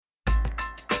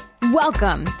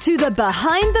Welcome to the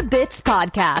Behind the Bits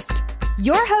podcast.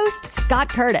 Your host, Scott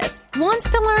Curtis, wants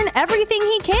to learn everything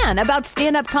he can about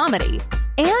stand-up comedy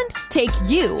and take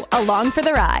you along for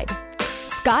the ride.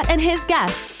 Scott and his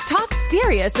guests talk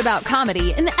serious about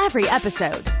comedy in every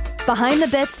episode. Behind the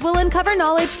Bits will uncover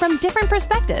knowledge from different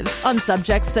perspectives on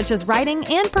subjects such as writing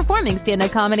and performing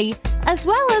stand-up comedy, as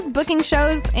well as booking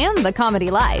shows and the comedy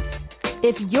life.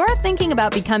 If you're thinking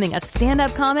about becoming a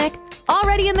stand-up comic,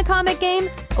 already in the comic game,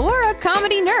 or a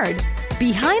comedy nerd,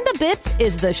 Behind the Bits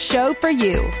is the show for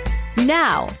you.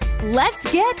 Now,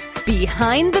 let's get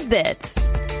Behind the Bits.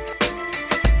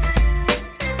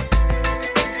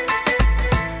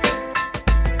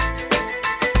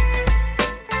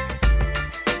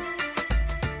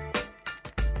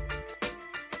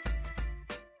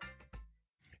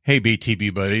 Hey,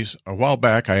 BTB buddies. A while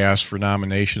back, I asked for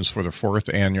nominations for the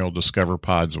 4th annual Discover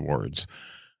Pods Awards.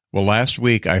 Well, last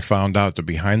week, I found out that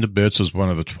Behind the Bits is one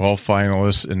of the 12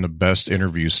 finalists in the Best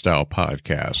Interview Style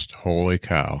podcast. Holy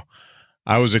cow.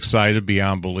 I was excited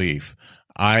beyond belief.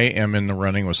 I am in the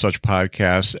running with such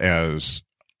podcasts as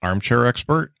Armchair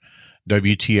Expert,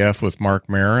 WTF with Mark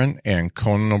Maron, and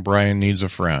Conan O'Brien Needs a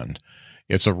Friend.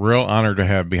 It's a real honor to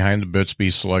have Behind the Bits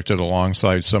be selected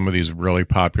alongside some of these really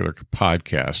popular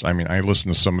podcasts. I mean, I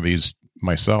listen to some of these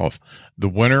myself. The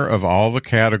winner of all the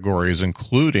categories,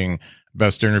 including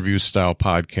Best Interview Style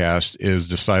Podcast, is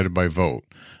decided by vote.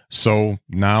 So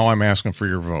now I'm asking for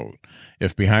your vote.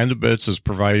 If Behind the Bits has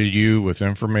provided you with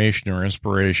information or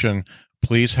inspiration,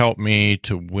 please help me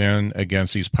to win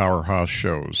against these powerhouse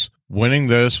shows. Winning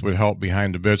this would help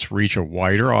Behind the Bits reach a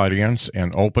wider audience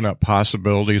and open up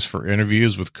possibilities for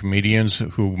interviews with comedians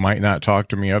who might not talk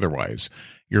to me otherwise.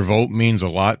 Your vote means a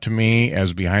lot to me,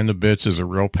 as Behind the Bits is a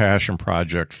real passion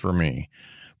project for me.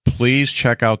 Please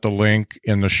check out the link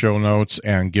in the show notes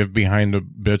and give Behind the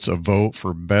Bits a vote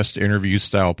for Best Interview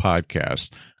Style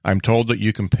Podcast. I'm told that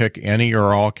you can pick any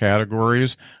or all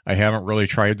categories. I haven't really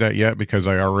tried that yet because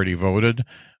I already voted.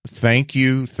 Thank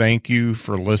you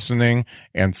for listening,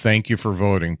 and thank you for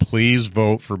voting. Please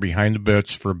vote for Behind the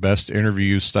Bits for Best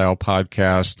Interview Style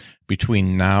Podcast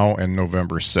between now and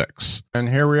November 6th. And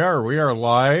here we are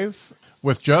live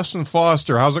with Justin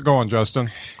Foster. How's it going, Justin?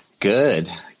 Good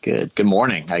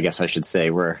morning, I guess I should say.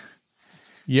 We're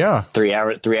 3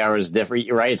 hours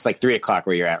different, right? It's like 3:00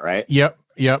 where you're at, right? Yep.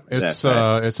 It's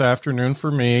afternoon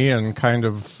for me and kind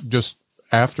of just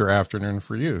afternoon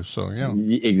for you. So yeah,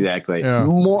 exactly. Yeah.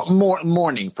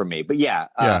 Morning for me, but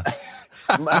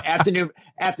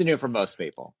afternoon for most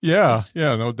people. Yeah,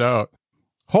 no doubt.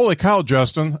 Holy cow,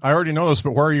 Justin! I already know this,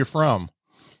 but where are you from?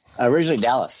 Originally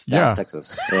Dallas,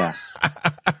 Texas. Yeah.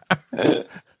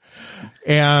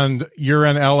 And you're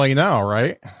in LA now,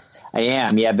 right? I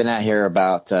am. Yeah, I've been out here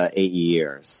about 8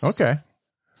 years. Okay.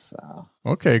 So.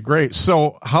 Okay, great.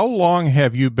 So how long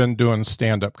have you been doing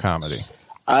stand-up comedy?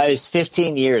 It's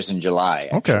 15 years in July,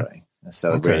 actually. Okay. I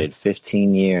celebrated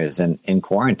 15 years in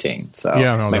quarantine. So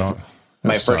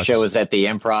my first show was at the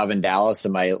Improv in Dallas,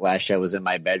 and my last show was in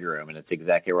my bedroom, and it's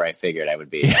exactly where I figured I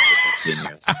would be after 15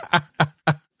 years.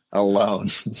 Alone,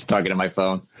 talking to my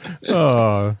phone.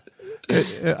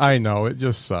 I know, it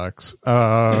just sucks.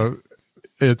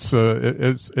 It's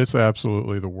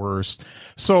absolutely the worst.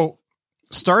 So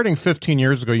starting 15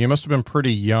 years ago, you must have been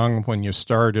pretty young when you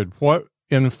started. What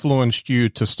influenced you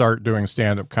to start doing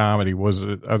stand-up comedy? Was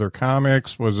it other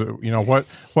comics? Was it,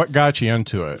 what got you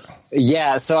into it?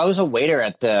 Yeah, so I was a waiter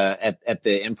at the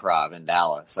Improv in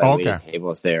Dallas. I waited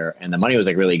tables there, and the money was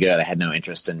like really good. I had no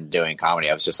interest in doing comedy.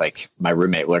 I was just like, my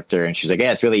roommate worked there, and she's like,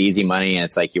 yeah, it's really easy money, and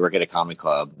it's like you work at a comedy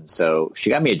club. And so she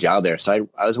got me a job there. So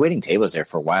I was waiting tables there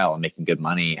for a while and making good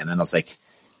money, and then I was like,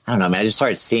 I don't know, man. I just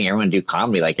started seeing everyone do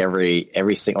comedy like every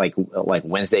single like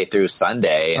Wednesday through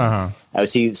Sunday, and I would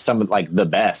see some of like the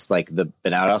best, but I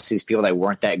would also see these people that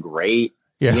weren't that great.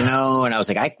 Yeah. And I was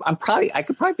like, I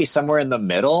could probably be somewhere in the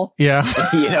middle. Yeah.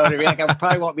 You know what I mean? Like, I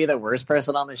probably won't be the worst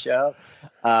person on the show.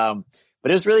 But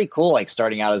it was really cool, like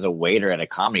starting out as a waiter at a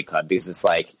comedy club, because it's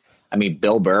like, I mean,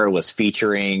 Bill Burr was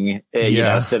featuring,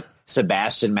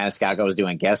 Sebastian Maniscalco was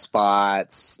doing guest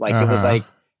spots. Like,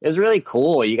 it was really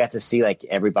cool. You got to see like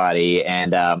everybody.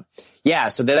 And,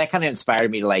 so then that kind of inspired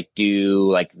me to like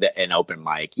do like an open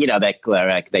mic,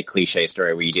 that cliche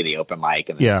story where you do the open mic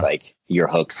and it's like you're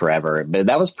hooked forever. But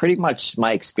that was pretty much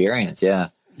my experience. Yeah.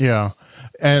 Yeah.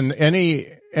 And any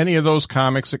of those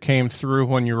comics that came through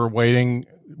when you were waiting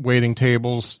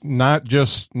tables, not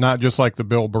just like the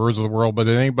Bill Burrs of the world, but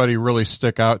anybody really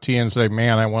stick out to you and say,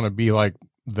 man, I want to be like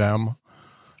them?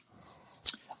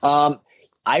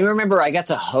 I remember I got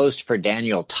to host for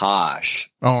Daniel Tosh.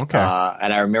 Oh, okay.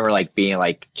 And I remember like being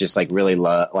like, just like really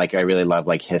I really love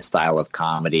like his style of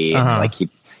comedy. And like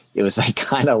it was like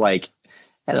kind of like,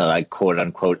 I don't know, like quote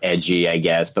unquote edgy, I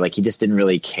guess, but like he just didn't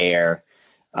really care.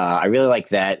 I really like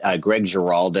that. Greg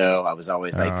Giraldo. I was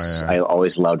always like, I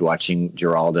always loved watching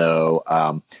Giraldo.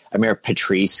 I remember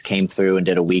Patrice came through and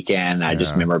did a weekend. I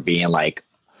just remember being like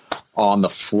on the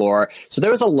floor. So there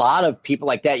was a lot of people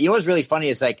like that. You know what's really funny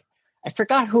is like, I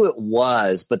forgot who it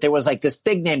was, but there was like this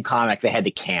big name comic they had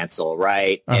to cancel,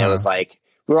 right? And it was like,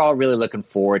 we were all really looking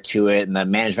forward to it. And the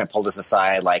management pulled us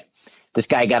aside, like, this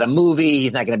guy got a movie.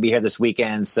 He's not going to be here this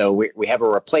weekend. So we have a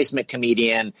replacement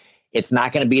comedian. It's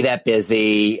not going to be that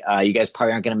busy. You guys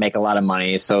probably aren't going to make a lot of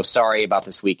money. So sorry about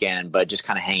this weekend, but just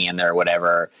kind of hang in there or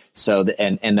whatever. So,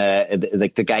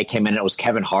 the guy came in and it was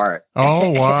Kevin Hart.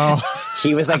 Oh, wow.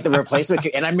 He was like the replacement.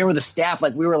 And I remember the staff,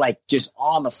 like we were like just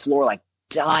on the floor, like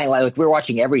dying. Like we were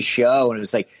watching every show and it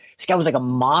was like, this guy was like a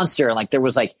monster. And like, there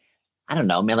was like, I don't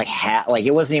know, man, like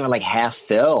it wasn't even like half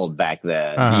filled back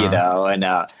then, you know?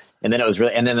 And then it was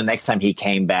really, and then the next time he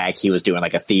came back, he was doing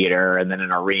like a theater and then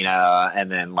an arena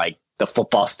and then like the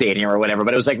football stadium or whatever.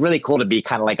 But it was like really cool to be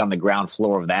kind of like on the ground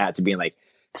floor of that, to being like,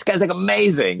 this guy's like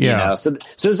amazing, you know? So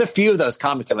there's a few of those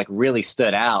comics that like really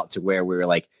stood out to where we were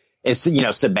like, it's, you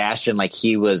know, Sebastian, like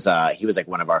he was like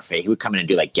one of our favorite. He would come in and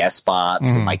do like guest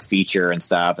spots and like feature and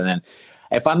stuff. And then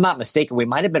if I'm not mistaken, we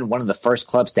might've been one of the first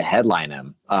clubs to headline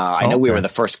him. I know we were the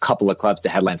first couple of clubs to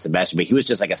headline Sebastian, but he was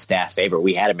just like a staff favorite.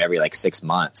 We had him every like 6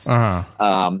 months.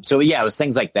 So yeah, it was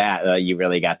things like that. You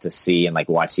really got to see and like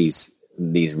watch these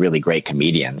really great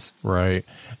comedians. Right.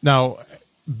 Now,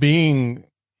 being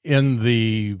in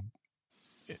the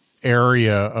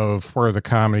area of where the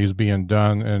comedy is being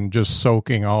done and just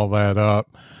soaking all that up,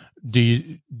 do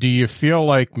you feel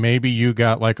like maybe you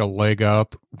got like a leg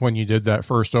up when you did that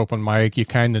first open mic? You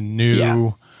kind of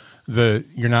knew that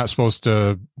you're not supposed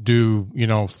to do,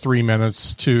 3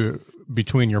 minutes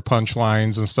between your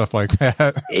punchlines and stuff like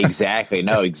that. Exactly.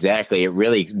 No, exactly. It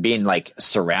really being like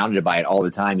surrounded by it all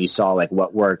the time. You saw like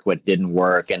what worked, what didn't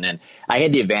work. And then I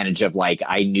had the advantage of like,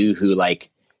 I knew who like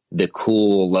the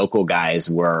cool local guys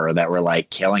were that were like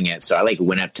killing it. So I like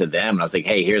went up to them and I was like,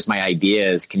 hey, here's my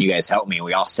ideas. Can you guys help me? And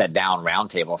we all sat down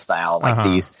roundtable style, like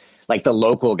these, like the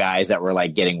local guys that were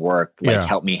like getting work, like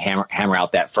helped me hammer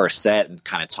out that first set and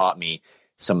kind of taught me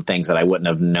some things that I wouldn't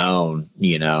have known,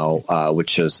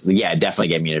 which was, it definitely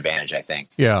gave me an advantage, I think.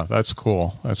 Yeah, that's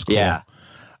cool. That's cool. Yeah.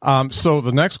 So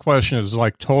the next question is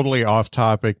like totally off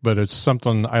topic, but it's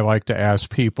something I like to ask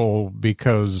people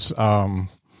because,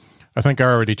 I think I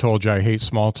already told you I hate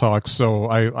small talk, so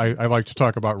I like to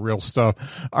talk about real stuff.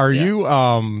 Are you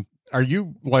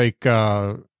like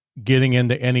getting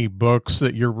into any books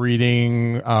that you're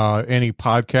reading, any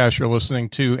podcasts you're listening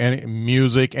to, any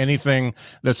music, anything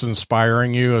that's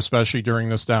inspiring you, especially during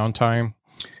this downtime?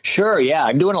 Sure. Yeah.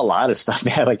 I'm doing a lot of stuff,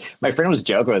 man. Like my friend was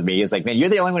joking with me. He was like, man, you're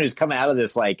the only one who's coming out of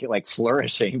this like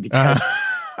flourishing because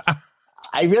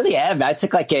I really am. I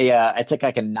took like a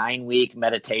 9-week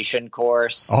meditation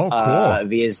course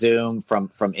via Zoom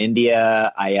from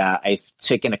India. I've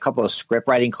taken a couple of script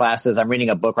writing classes. I'm reading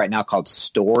a book right now called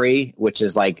Story, which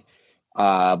is like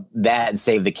that and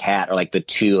Save the Cat are like the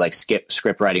two like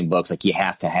script writing books like you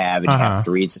have to have and you have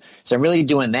to read. So I'm really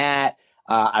doing that.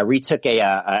 I retook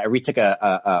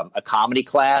a comedy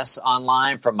class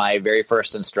online from my very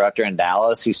first instructor in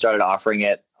Dallas, who started offering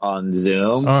it on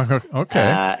Zoom. Okay.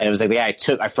 And it was like the guy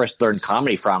I first learned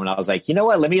comedy from, and I was like, you know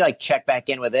what? Let me like check back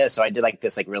in with this. So I did like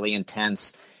this like really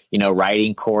intense,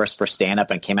 writing course for stand up,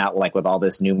 and came out like with all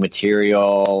this new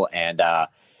material. And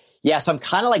so I'm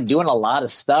kind of like doing a lot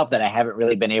of stuff that I haven't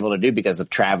really been able to do because of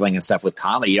traveling and stuff with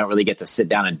comedy. You don't really get to sit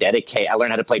down and dedicate. I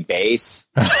learned how to play bass.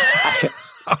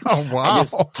 Oh, wow. I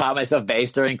just taught myself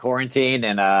bass during quarantine.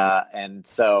 And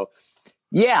so,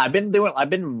 yeah, I've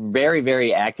been very,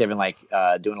 very active and like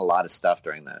doing a lot of stuff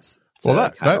during this. So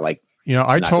well,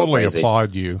 I totally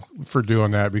applaud you for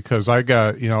doing that because I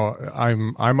got,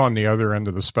 I'm on the other end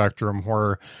of the spectrum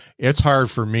where it's hard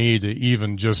for me to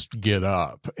even just get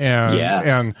up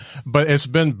but it's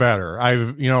been better.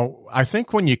 I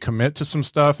think when you commit to some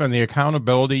stuff and the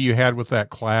accountability you had with that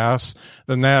class,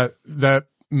 then that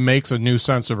makes a new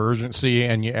sense of urgency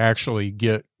and you actually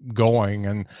get going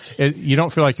and you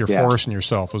don't feel like you're forcing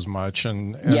yourself as much.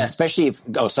 And especially if,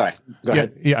 sorry, go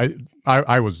ahead. Yeah.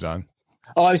 I was done.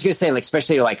 Oh, I was going to say, like,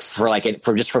 especially like from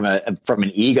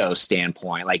an ego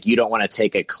standpoint, like you don't want to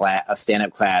take a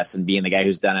stand-up class and being the guy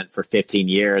who's done it for 15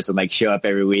 years and like show up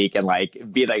every week and like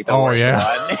be like the worst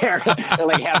one or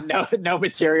like have no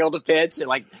material to pitch and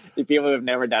like the people who have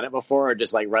never done it before are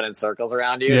just like running circles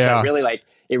around you. So really like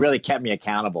it really kept me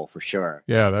accountable for sure.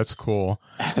 Yeah, that's cool.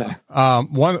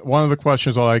 One of the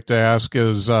questions I like to ask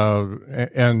is,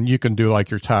 and you can do like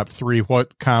your top 3.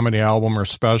 What comedy album or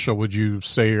special would you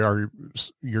say are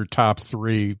your top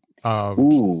 3?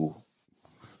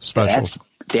 Specials?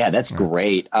 That's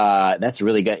great. That's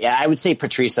really good. Yeah, I would say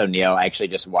Patrice O'Neal. I actually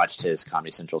just watched his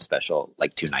Comedy Central special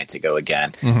like 2 nights ago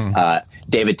again.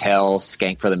 David Tell,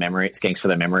 Skanks for the Memories,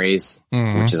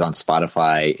 which is on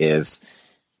Spotify, is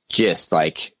just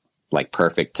like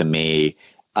perfect to me.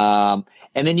 And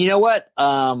then you know what?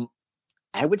 I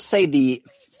would say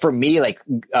for me, like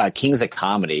Kings of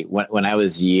Comedy. When I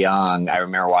was young, I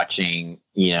remember watching,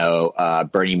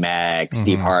 Bernie Mac,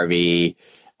 Steve Harvey,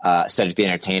 Cedric the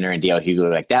Entertainer, and D.L. Hughley.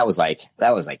 Like that was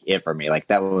it for me. Like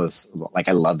that was like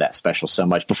I love that special so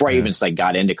much before I even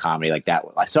got into comedy like that.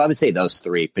 So I would say those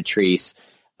 3: Patrice,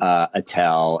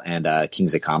 Attell, and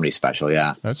Kings of Comedy special.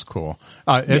 Yeah, that's cool.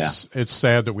 It's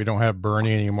sad that we don't have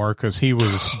Bernie anymore because he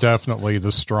was definitely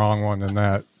the strong one in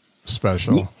that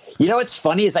special. You know what's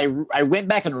funny is I went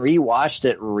back and rewatched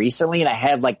it recently, and I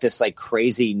had like this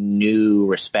crazy new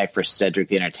respect for Cedric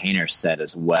the Entertainer set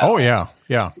as well. Oh yeah.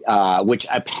 Which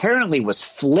apparently was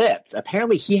flipped.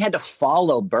 Apparently he had to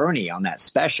follow Bernie on that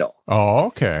special. Oh,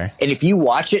 okay. And if you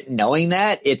watch it knowing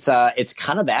that, it's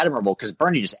kind of admirable because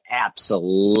Bernie just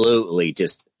absolutely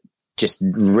just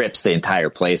rips the entire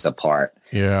place apart.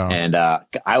 Yeah. And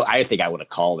I think I would have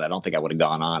called it. I don't think I would have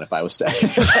gone on if I was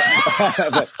saying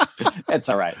but it's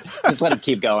all right. Just let him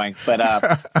keep going. But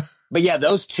yeah,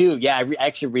 those 2, I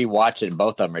actually rewatched it, and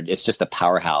both of them it's just a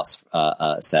powerhouse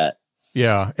set.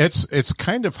 Yeah, it's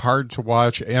kind of hard to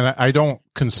watch, and I don't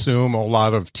consume a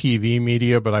lot of TV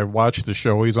media, but I watched the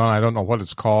show he's on. I don't know what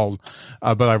it's called,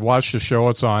 but I've watched the show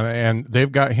it's on, and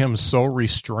they've got him so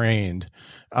restrained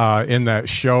in that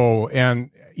show.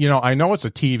 And I know it's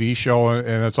a TV show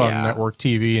and it's on network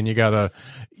TV, and you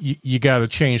gotta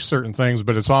change certain things,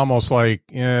 but it's almost like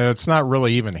it's not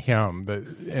really even him.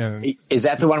 And is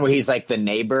that the one where he's like the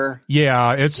neighbor?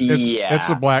 Yeah, it's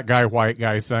a black guy, white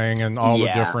guy thing, and all the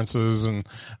differences. And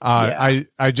I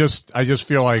just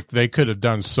feel like they could have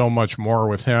done so much more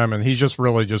with him, and he's just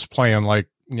really just playing like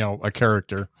a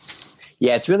character.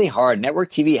 Yeah, it's really hard. Network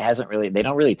TV they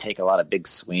don't really take a lot of big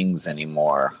swings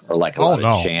anymore, or like a lot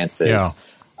of chances. Yeah.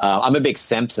 I'm a big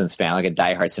Simpsons fan, like a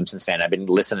diehard Simpsons fan. I've been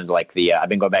listening to I've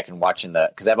been going back and watching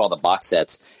because I have all the box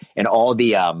sets and all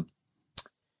the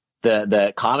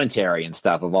commentary and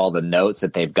stuff of all the notes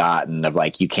that they've gotten of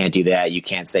like, you can't do that, you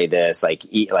can't say this,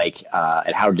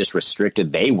 and how just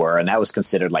restricted they were, and that was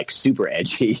considered like super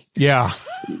edgy. Yeah,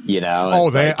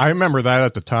 I remember that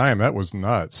at the time. That was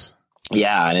nuts.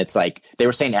 Yeah, and it's like they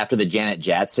were saying after the Janet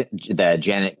Jackson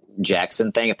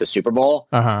thing at the Super Bowl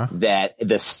that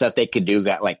the stuff they could do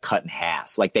got like cut in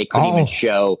half. Like they couldn't even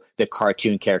show the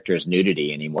cartoon character's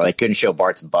nudity anymore. They couldn't show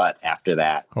Bart's butt after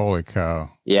that. Holy cow!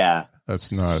 Yeah,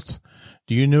 that's nuts.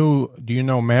 Do you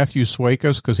know Matthew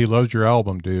Swakos? Because he loves your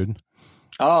album, dude.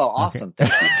 Oh, awesome!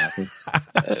 Okay. Thank you,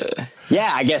 Matthew.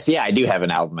 Yeah, I guess. Yeah, I do have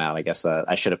an album out. I guess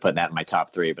I should have put that in my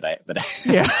top 3, but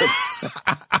yeah.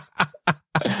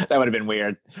 That would have been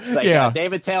weird. It's like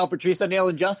David Tell, Patrice O'Neal,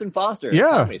 and Justin Foster.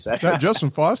 Yeah, that Justin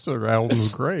Foster album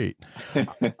was great.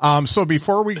 So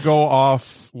before we go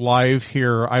off live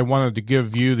here, I wanted to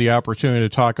give you the opportunity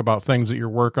to talk about things that you're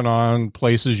working on,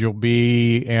 places you'll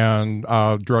be, and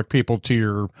direct people to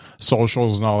your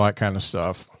socials and all that kind of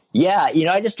stuff. Yeah,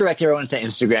 I just direct everyone to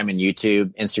Instagram and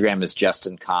YouTube. Instagram is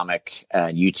Justin Comic.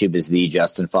 YouTube is the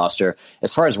Justin Foster.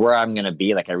 As far as where I'm going to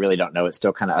be, I really don't know. It's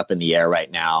still kind of up in the air right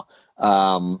now.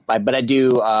 But I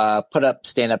do put up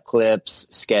stand-up clips,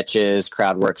 sketches,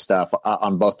 crowd work stuff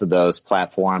on both of those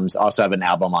platforms. Also have an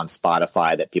album on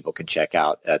Spotify that people can check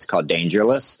out. It's called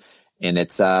Dangerless, and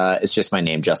it's just my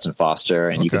name, Justin Foster,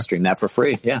 and you can stream that for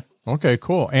free. Yeah. Okay,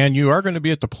 cool. And you are going to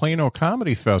be at the Plano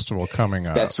Comedy Festival coming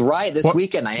up. That's right. This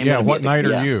weekend I am. Yeah. What night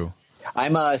are you?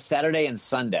 I'm Saturday and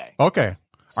Sunday. Okay.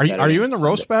 Are you in the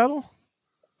roast battle?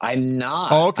 I'm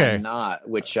not. Oh, okay. I'm not,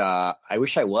 which I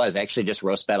wish I was. I actually just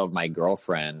roast battled my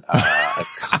girlfriend.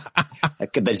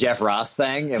 The Jeff Ross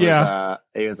thing. It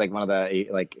was like one of the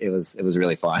it was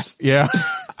really fun. Yeah.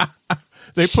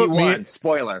 She won.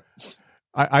 Spoiler.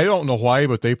 I don't know why,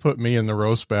 but they put me in the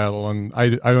roast battle, and I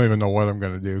don't even know what I'm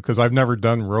going to do because I've never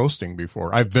done roasting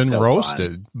before. I've been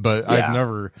roasted, but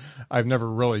I've never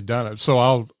really done it. So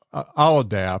I'll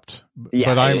adapt.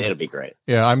 Yeah, but it'll be great.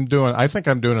 Yeah, I think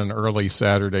I'm doing an early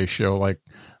Saturday show, like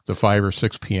the 5 or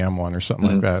 6 p.m. one or something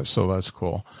like that. So that's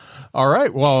cool. All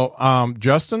right. Well,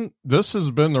 Justin, this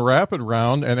has been the Rapid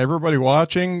Round, and everybody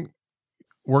watching,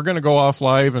 we're going to go off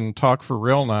live and talk for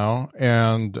real now.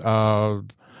 And,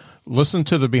 listen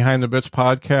to the Behind the Bits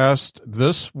podcast.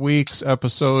 This week's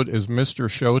episode is Mr.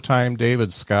 Showtime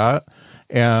David Scott.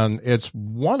 And it's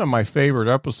one of my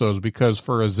favorite episodes because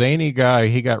for a zany guy,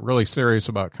 he got really serious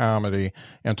about comedy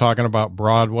and talking about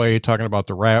Broadway, talking about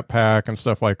the Rat Pack and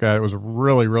stuff like that. It was a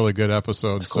really, really good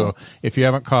episode. That's cool. So if you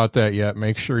haven't caught that yet,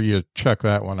 make sure you check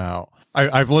that one out.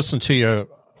 I've listened to you,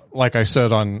 like I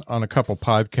said, on a couple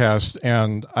podcasts,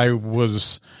 and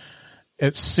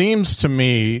it seems to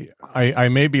me, I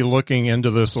may be looking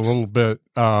into this a little bit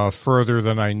further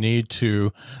than I need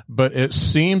to, but it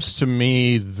seems to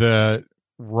me that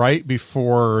right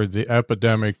before the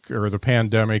epidemic or the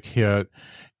pandemic hit,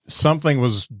 something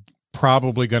was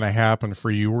probably going to happen for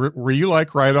you. Were you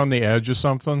like right on the edge of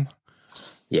something?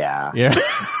 Yeah. Yeah.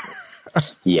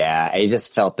 Yeah. I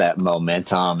just felt that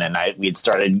momentum, and we'd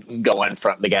started going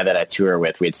from the guy that I tour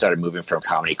with. We had started moving from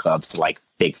comedy clubs to like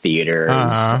big theaters,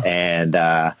 and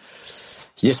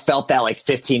you just felt that like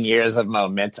 15 years of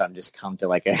momentum just come to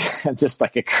like a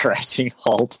crashing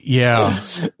halt. Yeah.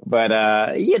 But,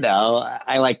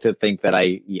 I like to think that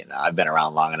I've been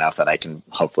around long enough that I can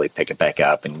hopefully pick it back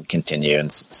up and continue in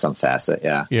some facet.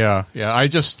 Yeah. Yeah. Yeah. I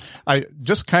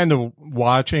just kind of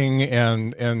watching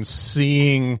and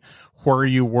seeing where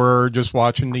you were, just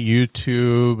watching the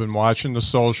YouTube and watching the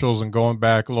socials and going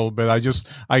back a little bit.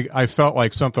 I felt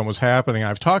like something was happening.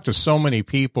 I've talked to so many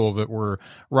people that were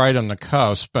right on the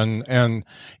cusp, and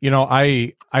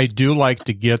I do like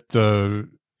to get the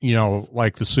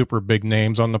super big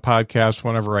names on the podcast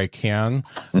whenever I can,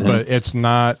 but it's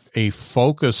not a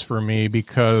focus for me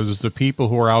because the people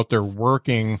who are out there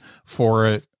working for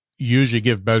it usually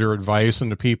give better advice than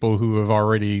the people who have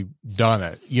already done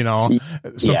it.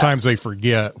 Sometimes they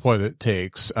forget what it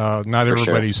takes. Not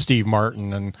everybody's Steve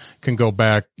Martin and can go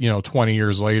back, 20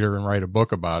 years later and write a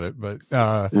book about it. But,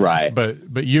 right.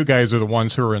 But you guys are the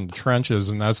ones who are in the trenches,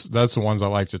 and that's the ones I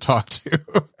like to talk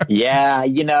to. Yeah.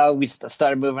 We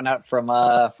started moving up from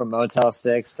Motel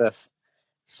 6 to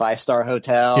 5-star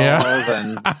hotels,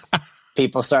 and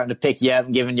people starting to pick you up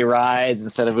and giving you rides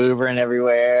instead of Ubering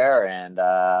everywhere. And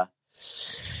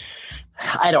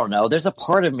I don't know. There's a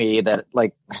part of me that,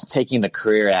 like, taking the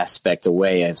career aspect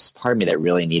away, it's part of me that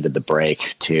really needed the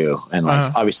break too. And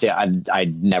obviously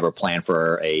I'd never planned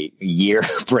for a year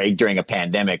break during a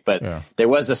pandemic, but there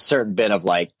was a certain bit of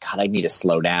like, God, I need to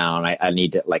slow down.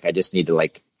 I just need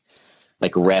to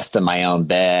rest in my own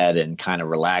bed and kind of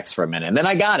relax for a minute. And then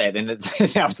I got it. And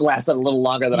it's lasted a little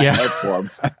longer than I hoped for.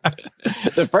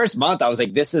 The first month I was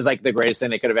like, this is like the greatest thing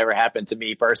that could have ever happened to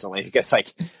me personally, because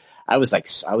I was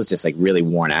just like really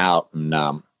worn out, and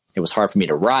it was hard for me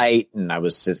to write. And I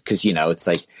was just, cause it's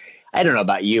like, I don't know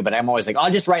about you, but I'm always like,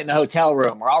 I'll just write in the hotel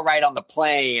room, or I'll write on the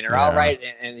plane, or I'll write.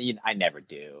 And I never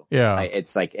do. Yeah.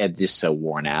 It's like, it's just so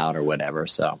worn out or whatever.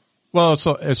 So. Well,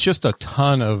 it's just a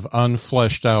ton of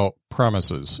unfleshed out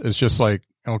premises. It's just like,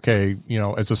 okay,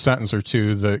 it's a sentence or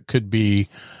two that could be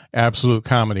absolute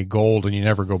comedy gold, and you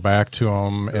never go back to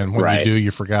them. And when you do,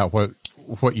 you forgot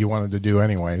what you wanted to do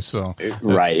anyway. So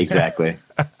right. Exactly.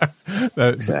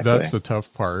 That's the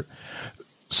tough part.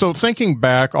 So thinking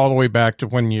back all the way back to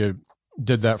when you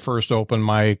did that first open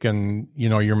mic, and,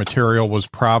 your material was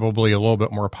probably a little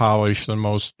bit more polished than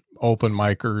most open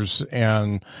micers,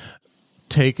 and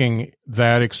taking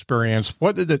that experience,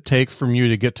 what did it take from you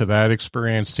to get to that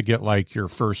experience to get like your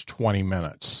first 20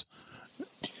 minutes,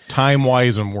 time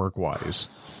wise and work wise?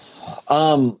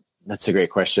 That's a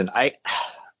great question.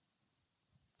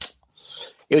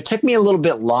 It took me a little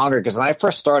bit longer because when I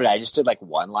first started, I just did like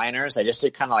one-liners. I just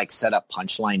did kind of like set up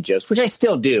punchline jokes, which I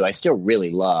still do. I still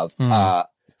really love.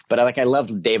 But I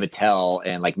loved Dave Attell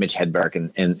and like Mitch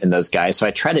Hedberg and those guys. So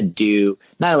I try to do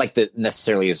not like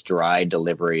necessarily as dry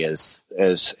delivery as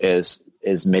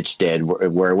Mitch did,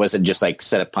 where it wasn't just like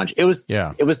set up punch. It was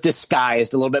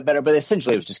disguised a little bit better, but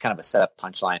essentially it was just kind of a set up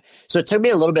punchline. So it took me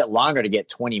a little bit longer to get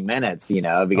 20 minutes,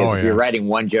 because if you're writing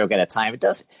one joke at a time, it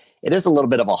is a little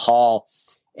bit of a haul.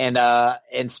 And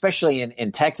especially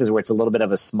in Texas, where it's a little bit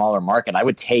of a smaller market, I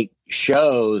would take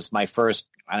shows my first,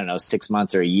 6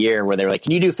 months or a year, where they were like,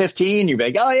 can you do 15? You'd be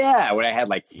like, oh yeah. When I had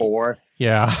like 4.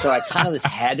 Yeah. So I kind of just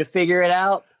had to figure it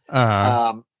out.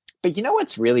 But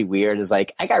what's really weird is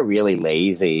like, I got really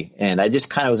lazy, and I just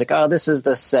kind of was like, oh, this is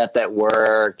the set that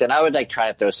worked. And I would like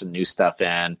try to throw some new stuff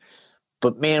in,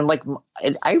 but man, like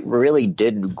I really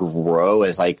didn't grow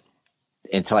as like,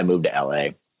 until I moved to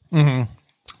LA. Mm-hmm.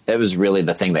 That was really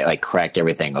the thing that like cracked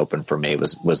everything open for me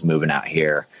was moving out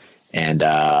here.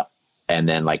 And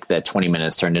then like the 20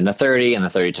 minutes turned into 30, and the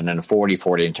 30 turned into 40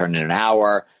 turned into an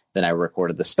hour. Then I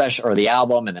recorded the special or the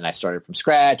album, and then I started from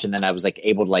scratch. And then I was like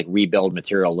able to like rebuild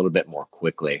material a little bit more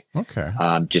quickly. Okay.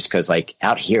 Just because like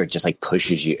out here, it just like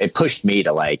pushes you. It pushed me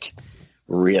to like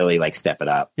really like step it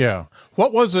up. Yeah.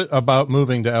 What was it about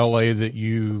moving to LA that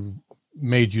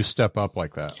made you step up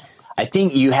like that? I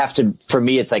think you have to, for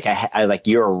me, it's like, I like,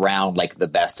 you're around like the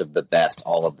best of the best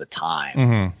all of the time.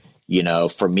 Mm-hmm. You know,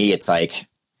 for me, it's like,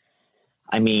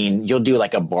 I mean, you'll do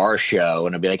like a bar show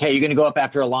and it'll be like, hey, you're going to go up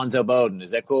after Alonzo Bowden.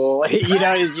 Is that cool? You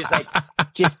know, it's just like,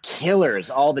 just killers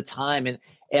all the time. And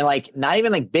like, not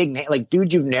even like big name, like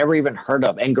dudes you've never even heard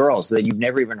of, and girls that you've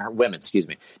never even heard, women, excuse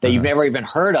me, that you've never even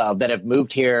heard of that have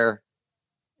moved here,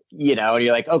 you know, and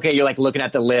you're like, okay, you're like looking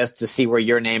at the list to see where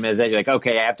your name is. And you're like,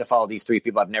 okay, I have to follow these 3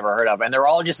 people I've never heard of. And they're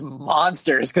all just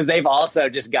monsters because they've also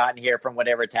just gotten here from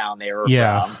whatever town they were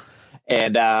from.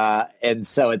 And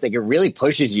so it's like, it really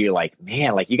pushes you like,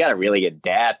 man, like you got to really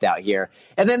adapt out here.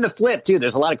 And then the flip too,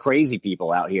 there's a lot of crazy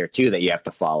people out here too that you have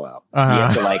to follow. You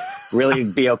have to like really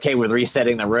be okay with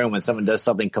resetting the room when someone does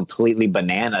something completely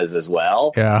bananas as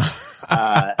well. Yeah.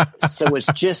 So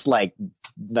it's just like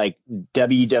WWF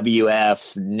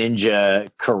ninja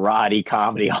karate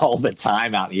comedy all the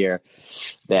time out here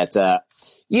that,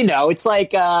 you know, it's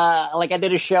like I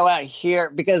did a show out here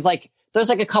because like, there's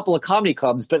like a couple of comedy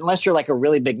clubs, but unless you're like a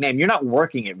really big name, you're not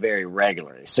working it very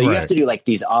regularly. So you have to do like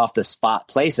these off the spot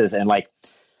places. And like,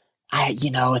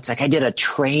 it's like I did a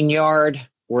train yard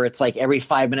where it's like every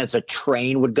 5 minutes a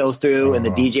train would go through and the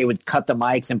DJ would cut the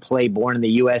mics and play Born in the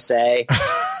USA.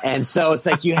 And so it's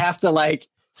like, you have to like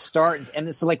start. And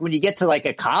it's like, when you get to like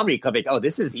a comedy club, like, oh,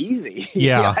 this is easy.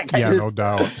 Yeah. Like, no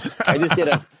doubt. I just did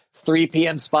a 3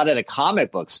 p.m. spot at a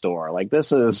comic book store. Like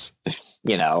this is,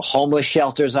 you know, homeless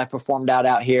shelters I performed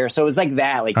out here. So it's like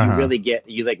that, like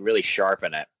you really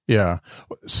sharpen it. Yeah.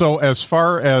 So as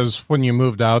far as when you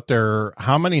moved out there,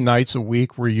 how many nights a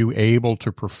week were you able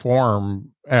to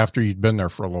perform after you'd been there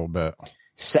for a little bit?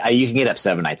 So, you can get up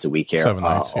 7 nights a week here, 7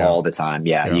 nights, all the time.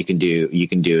 Yeah. You can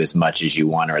do as much as you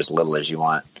want or as little as you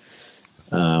want.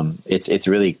 It's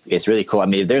really cool. I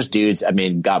mean, there's dudes, I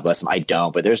mean, God bless them. I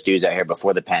don't, but there's dudes out here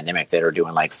before the pandemic that are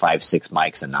doing like 5-6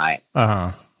 mics a night,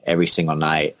 every single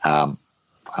night. I'm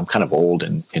kind of old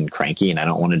and cranky and I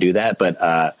don't want to do that,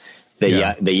 but,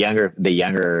 the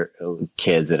younger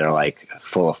kids that are like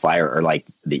full of fire are like,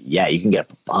 you can get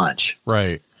up a bunch.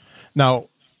 Right. Now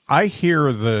I hear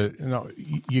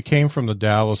you came from the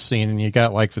Dallas scene and you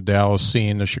got like the Dallas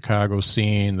scene, the Chicago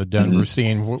scene, the Denver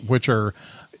scene, which are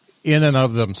in and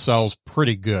of themselves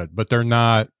pretty good, but they're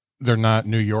not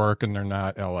New York and they're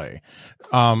not LA.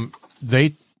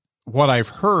 What I've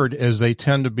heard is they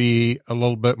tend to be a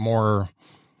little bit more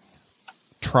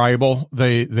tribal.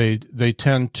 They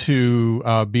tend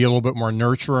to be a little bit more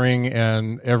nurturing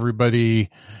and everybody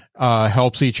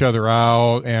helps each other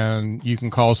out and you can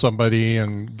call somebody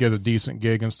and get a decent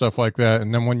gig and stuff like that.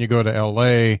 And then when you go to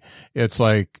LA, it's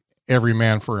like every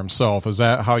man for himself. Is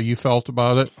that how you felt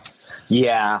about it?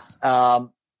 Yeah.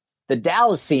 The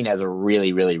Dallas scene has a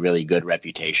really, really, really good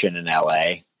reputation in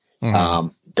LA.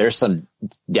 There's some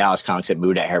Dallas comics that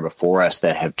moved out here before us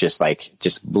that have just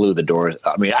blew the doors.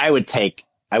 I mean, I would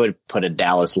put a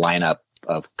Dallas lineup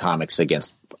of comics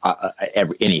against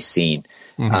any scene.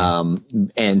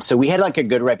 And so we had like a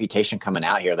good reputation coming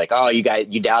out here. Like, oh, you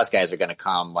Dallas guys are going to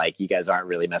come. Like, you guys aren't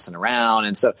really messing around.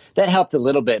 And so that helped a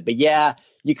little bit. But yeah,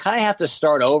 you kind of have to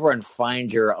start over and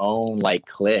find your own like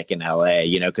clique in LA,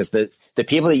 you know, because the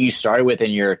people that you started with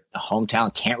in your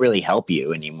hometown can't really help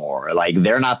you anymore. Like,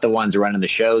 they're not the ones running the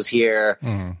shows here.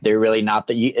 They're really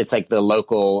not it's like the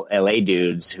local LA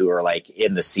dudes who are like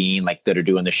in the scene, like that are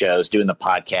doing the shows, doing the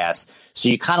podcasts. So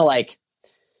you kind of like,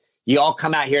 you all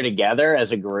come out here together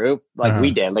as a group, like we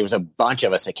did. Like, there was a bunch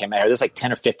of us that came out here. There's like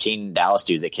 10 or 15 Dallas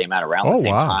dudes that came out around the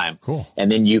same time. Cool.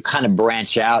 And then you kind of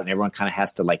branch out and everyone kind of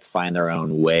has to like find their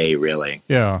own way, really.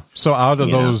 Yeah. So out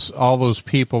of all those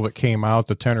people that came out,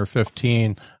 the 10 or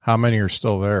 15, how many are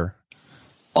still there?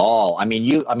 All. I mean,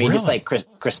 really? It's like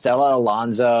Cristela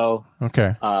Alonso,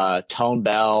 Tone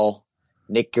Bell,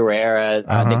 Nick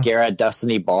Guerra,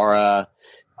 Dustin Ibarra,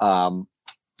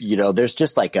 you know, there's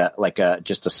just like a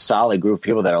solid group of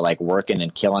people that are like working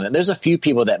and killing it. There's a few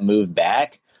people that moved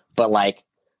back, but like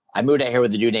I moved out here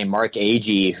with a dude named Mark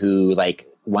Agee who like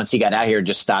once he got out here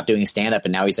just stopped doing stand up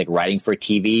and now he's like writing for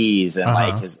TVs and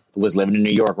like was living in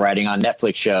New York writing on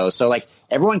Netflix shows. So like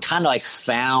everyone kind of like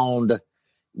found,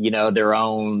 you know, their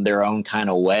own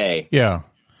kind of way. Yeah.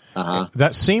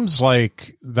 That seems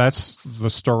like that's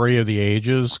the story of the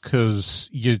ages,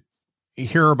 because you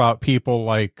hear about people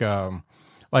like Alan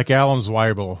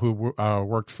Zweibel, who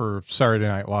worked for Saturday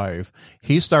Night Live.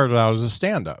 He started out as a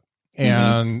stand-up,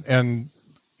 and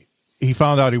he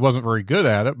found out he wasn't very good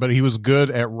at it, but he was good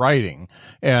at writing.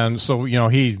 And so,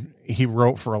 he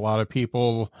wrote for a lot of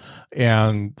people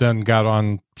and then got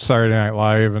on Saturday Night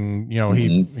Live and,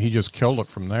 he just killed it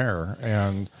from there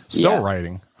and still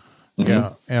writing. Mm-hmm.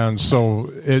 Yeah. And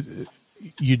so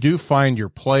you do find your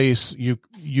place. You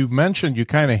mentioned, you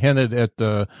kind of hinted at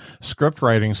the script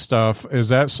writing stuff. Is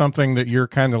that something that you're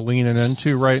kind of leaning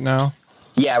into right now?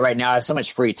 Yeah, right now I have so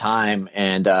much free time,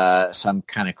 and so I'm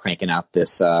kind of cranking out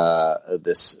this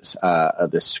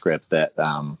script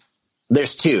that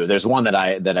there's two. There's one that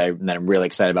I'm really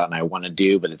excited about and I want to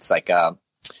do, but it's like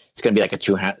it's going to be like a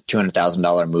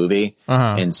 $200,000 movie.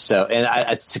 Uh-huh. And so,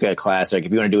 I took a class, like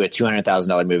if you want to do a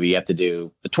 $200,000 movie, you have to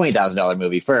do a $20,000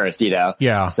 movie first,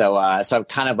 Yeah. So I'm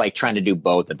kind of like trying to do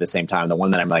both at the same time. The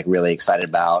one that I'm like really excited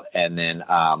about. And then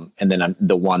I'm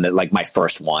the one that like my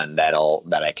first one that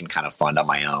I can kind of fund on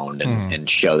my own and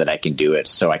show that I can do it.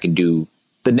 So I can do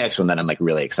the next one that I'm like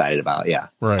really excited about. Yeah.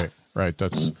 Right.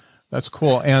 That's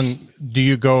cool. And do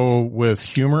you go with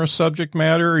humorous subject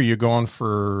matter? Are you going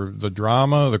for the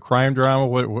drama, the crime drama?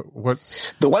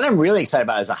 What? The one I'm really excited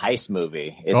about is a heist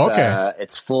movie.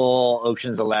 It's full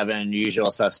Ocean's 11,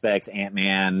 Usual Suspects,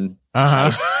 Ant-Man,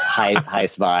 heist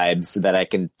vibes that I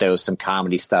can throw some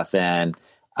comedy stuff in.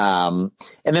 And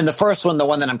then the first one, the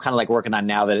one that I'm kind of like working on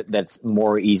now that's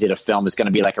more easy to film is going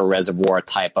to be like a Reservoir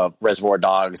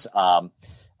Dogs,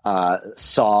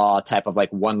 Saw type of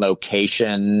like one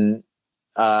location,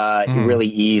 really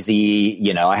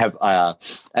easy. I have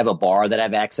a bar that I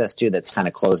have access to that's kind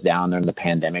of closed down during the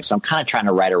pandemic. So I'm kind of trying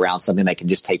to write around something that can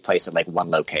just take place at like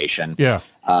one location. Yeah.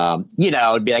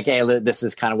 It'd be like, hey, this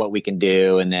is kind of what we can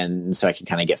do. And then so I can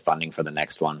kind of get funding for the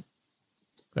next one.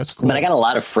 That's cool. But I got a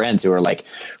lot of friends who are like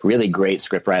really great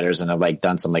script writers and have like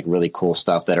done some like really cool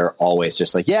stuff that are always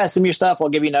just like, yeah, send me your stuff. I'll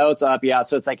give you notes. I'll help you out.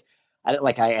 So it's like,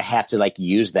 I have to like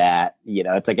use that,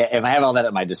 it's like if I have all that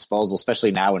at my disposal,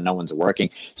 especially now when no one's working,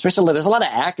 especially there's a lot of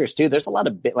actors too. There's a lot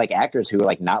of actors who are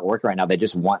like not working right now. They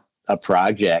just want a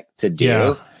project to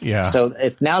do. Yeah. So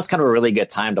it's kind of a really good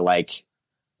time to like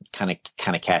kind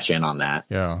of cash in on that.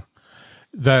 Yeah.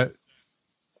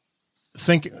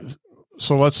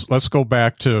 So let's go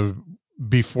back to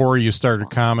before you started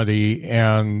comedy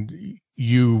and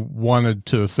you wanted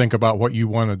to think about what you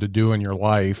wanted to do in your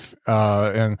life,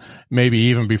 and maybe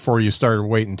even before you started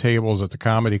waiting tables at the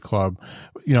comedy club,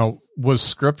 was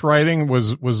script writing,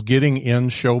 was getting in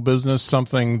show business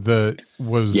something that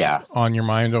was on your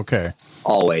mind? Okay.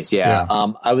 Always. Yeah.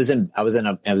 I was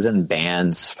in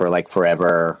bands for like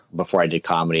forever before I did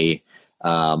comedy.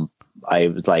 I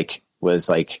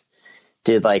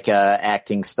did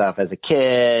acting stuff as a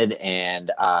kid,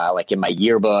 and like in my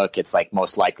yearbook, it's like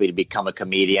most likely to become a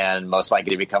comedian, most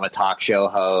likely to become a talk show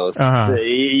host,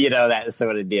 that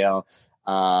sort of deal.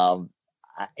 So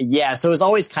it was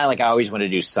always kind of like I always wanted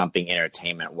to do something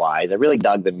entertainment wise. I really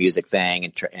dug the music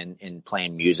thing and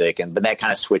playing music, but that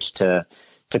kind of switched to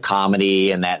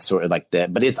comedy and that sort of like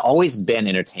that. But it's always been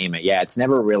entertainment. Yeah, it's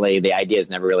never really, the idea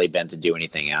has never really been to do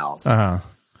anything else. And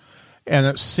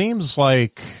it seems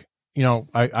like,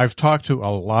 I've talked to a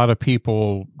lot of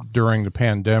people during the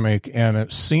pandemic, and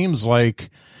it seems like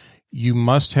you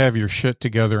must have your shit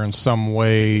together in some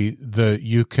way that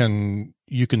you can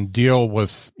deal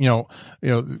with,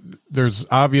 there's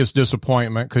obvious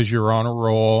disappointment because you're on a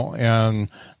roll and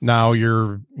now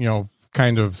you're,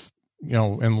 kind of,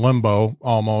 in limbo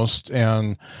almost,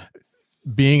 and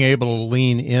being able to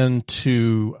lean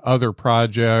into other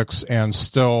projects and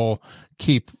still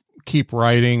keep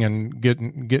writing and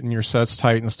getting your sets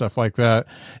tight and stuff like that.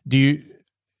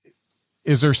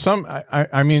 Is there some,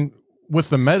 I mean, with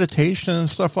the meditation and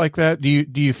stuff like that, do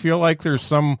you feel like there's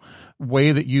some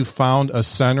way that you found a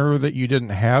center that you didn't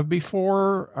have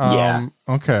before? Yeah.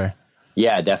 Okay.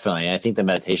 Yeah, definitely. I think the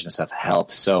meditation stuff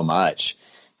helps so much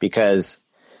because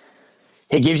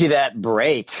it gives you that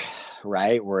break,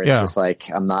 right? Where it's just like,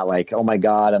 I'm not like, oh my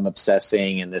God, I'm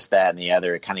obsessing and this, that, and the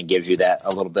other. It kind of gives you that a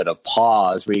little bit of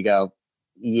pause where you go,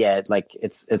 yeah, like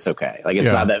it's okay. Like it's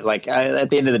not that like at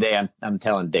the end of the day, I'm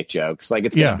telling dick jokes. Like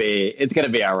it's going to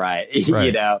be all right.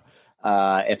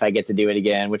 If I get to do it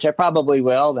again, which I probably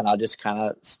will, then I'll just kind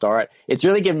of start. It's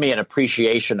really given me an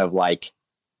appreciation of like,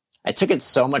 I took it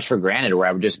so much for granted where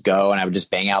I would just go and I would just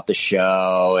bang out the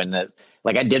show and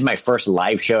like I did my first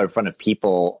live show in front of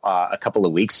people a couple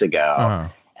of weeks ago. Uh-huh.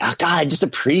 Oh God, I just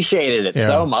appreciated it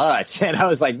so much. And I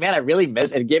was like, man, I really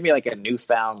miss it. It gave me like a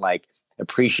newfound like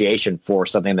appreciation for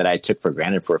something that I took for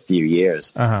granted for a few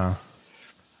years. Uh-huh.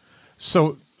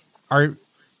 So are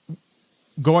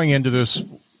going into this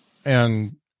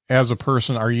and as a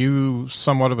person, are you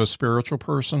somewhat of a spiritual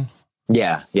person?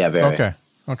 Yeah. Yeah. Very.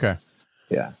 Okay.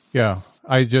 Yeah. Yeah.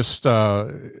 I just,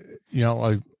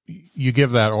 you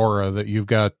give that aura that you've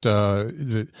got,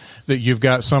 that you've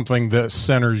got something that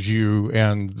centers you,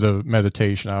 and the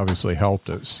meditation obviously helped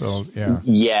it. So, yeah.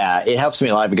 Yeah, it helps me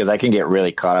a lot because I can get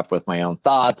really caught up with my own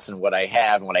thoughts and what I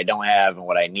have and what I don't have and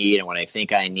what I need and what I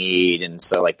think I need. And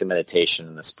so like the meditation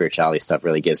and the spirituality stuff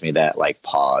really gives me that like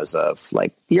pause of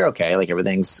like, you're okay. Like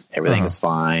everything is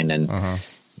fine. And,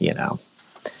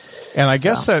 And I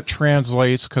guess that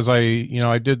translates because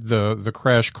I did the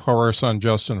crash course on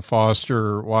Justin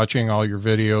Foster, watching all your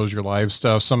videos, your live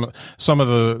stuff. Some of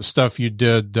the stuff you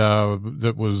did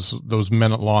that was those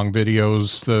minute-long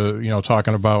videos,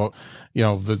 talking about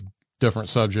the different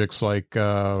subjects like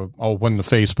when the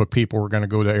Facebook people were going to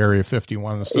go to Area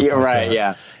 51 and stuff.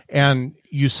 Yeah. And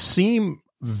you seem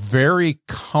very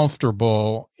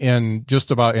comfortable in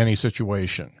just about any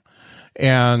situation,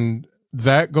 and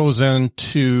that goes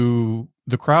into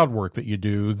the crowd work that you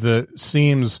do that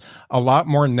seems a lot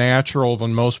more natural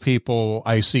than most people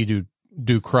I see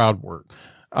do crowd work.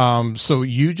 So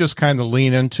you just kind of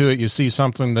lean into it. You see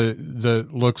something that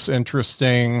looks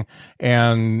interesting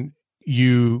and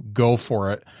you go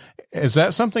for it. Is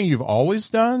that something you've always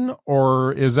done,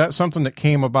 or is that something that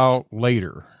came about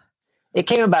later? It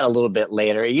came about a little bit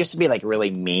later. It used to be like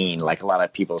really mean, like a lot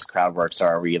of people's crowd works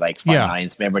are, where you like find an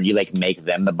audience member and you like make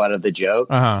them the butt of the joke.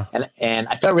 And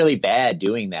I felt really bad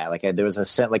doing that. Like there was a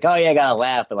sense like, oh yeah, I gotta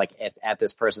laugh, but like at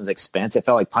this person's expense, it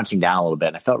felt like punching down a little bit,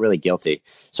 and I felt really guilty.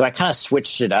 So I kind of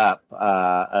switched it up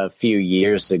a few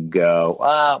years ago.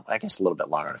 I guess a little bit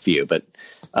longer than a few, but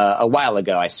a while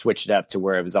ago I switched it up to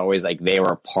where it was always like they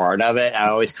were part of it. I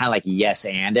always kind of like yes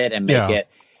and it and make it.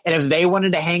 And if they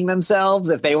wanted to hang themselves,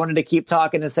 if they wanted to keep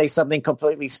talking and say something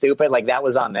completely stupid, like that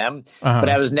was on them. But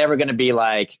I was never going to be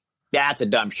like, that's a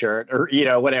dumb shirt, or,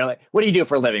 whatever. Like, what do you do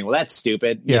for a living? Well, that's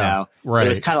stupid. Right. It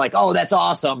was kind of like, oh, that's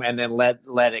awesome. And then let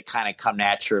it kind of come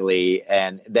naturally.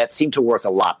 And that seemed to work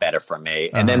a lot better for me.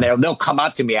 And then they'll come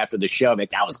up to me after the show and be like,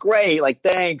 that was great. Like,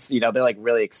 thanks. They're like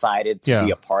really excited to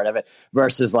be a part of it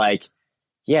versus like,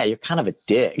 yeah, you're kind of a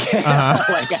dick.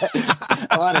 Like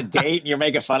I'm on a date and you're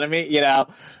making fun of me, and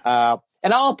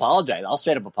I'll apologize. I'll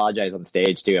straight up apologize on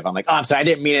stage too. If I'm like, oh, I'm sorry, I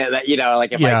didn't mean it. That,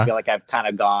 like if I feel like I've kind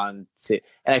of gone to,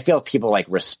 and I feel people like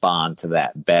respond to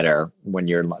that better when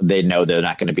they know they're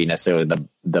not going to be necessarily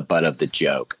the butt of the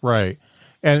joke. Right.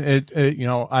 And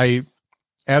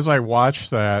as I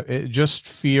watch that, it just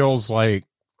feels like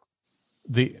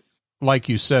like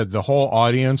you said, the whole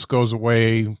audience goes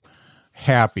away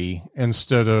happy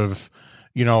instead of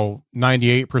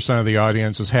 98% of the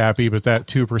audience is happy, but that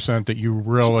 2% that you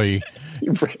really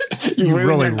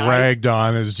ragged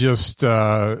on is just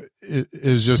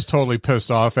totally pissed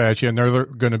off at you, and they're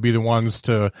going to be the ones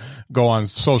to go on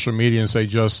social media and say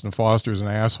Justin Foster's an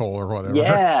asshole or whatever.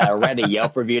 Yeah, write a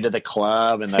Yelp review to the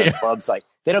club, and the club's like,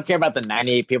 they don't care about the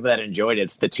 98 people that enjoyed it.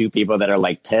 It's the 2 people that are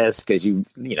like pissed because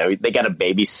they got a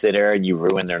babysitter and you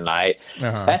ruined their night.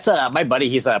 That's my buddy.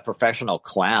 He's a professional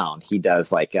clown. He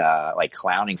does like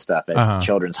clowning stuff at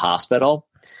Children's Hospital.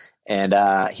 And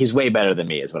he's way better than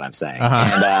me is what I'm saying.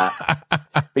 And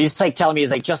but he's like telling me,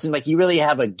 he's like, Justin, like you really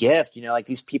have a gift. Like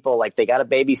these people, like they got a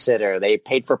babysitter, they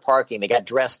paid for parking, they got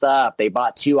dressed up, they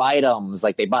bought 2 items,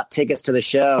 like they bought tickets to the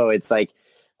show. It's like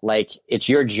it's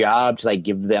your job to like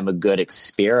give them a good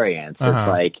experience. It's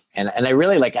like, and I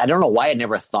really like, I don't know why I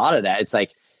never thought of that. It's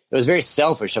like, it was very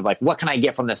selfish of like, what can I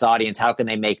get from this audience? How can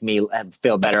they make me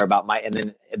feel better about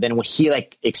and then when he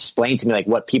like explained to me like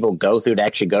what people go through to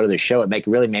actually go to the show, it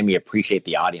really made me appreciate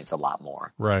the audience a lot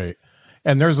more. Right.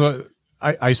 And there's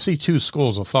I see 2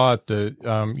 schools of thought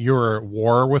that you're at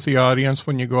war with the audience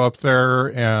when you go up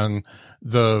there, and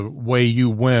the way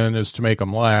you win is to make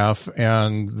them laugh.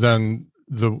 And then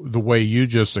the way you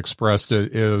just expressed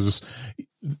it is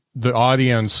the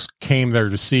audience came there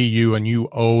to see you and you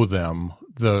owe them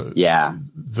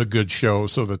the good show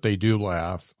so that they do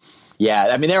laugh. Yeah.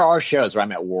 I mean, there are shows where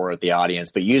I'm at war with the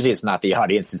audience, but usually it's not the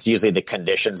audience. It's usually the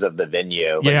conditions of the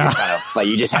venue. Like you're kind of like,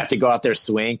 you just have to go out there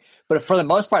swing. But for the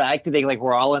most part, I like to think like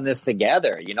we're all in this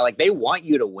together, like they want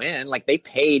you to win. Like they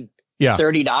paid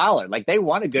 $30. Like they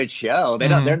want a good show. They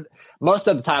don't, they're most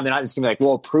of the time they're not just gonna be like,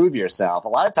 well, prove yourself. A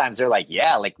lot of times they're like,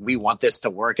 yeah, like we want this to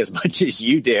work as much as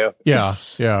you do. Yeah.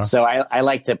 Yeah. So I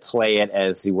like to play it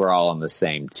as we're all on the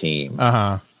same team.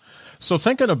 So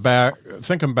thinking back,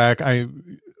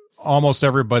 almost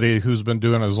everybody who's been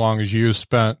doing it as long as you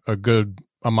spent a good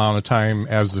amount of time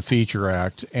as the feature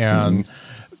act, and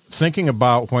thinking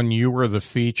about when you were the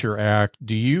feature act,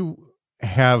 do you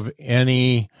have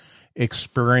any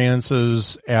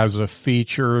experiences as a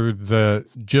feature that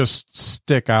just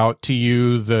stick out to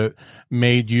you that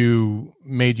made you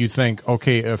think,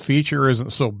 okay, a feature isn't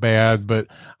so bad, but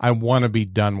I want to be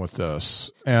done with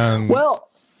this? And well,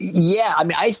 yeah, I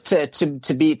mean,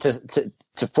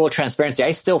 to full transparency,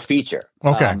 I still feature.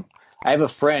 Okay. I have a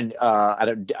friend, I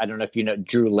don't know if you know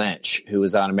Drew Lynch, who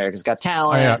was on America's Got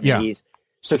Talent. Oh, yeah.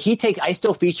 I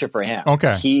still feature for him.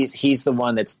 Okay. He's the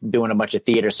one that's doing a bunch of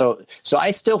theater. So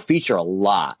I still feature a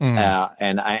lot.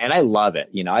 And I love it.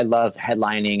 You know, I love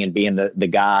headlining and being the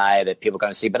guy that people come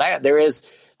to see, but there's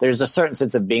a certain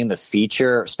sense of being the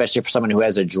feature, especially for someone who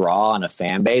has a draw and a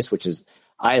fan base, which is,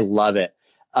 I love it.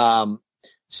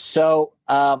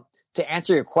 To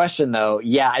answer your question though,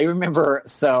 yeah, I remember,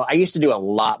 so I used to do a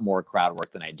lot more crowd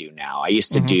work than I do now. I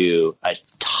used to do a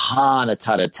ton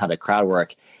of crowd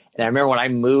work. And I remember when I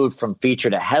moved from feature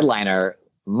to headliner,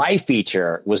 my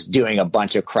feature was doing a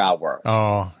bunch of crowd work.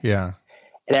 Oh, yeah.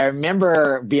 And I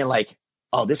remember being like,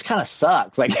 oh, this kind of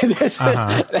sucks. Like this and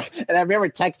I remember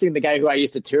texting the guy who I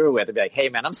used to tour with and be like, hey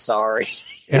man, I'm sorry.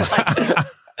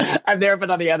 I've never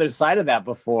been on the other side of that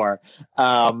before,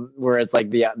 where it's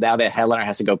like now the headliner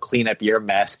has to go clean up your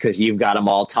mess because you've got them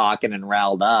all talking and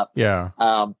riled up. Yeah.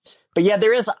 But yeah,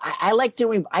 there is.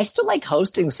 I still like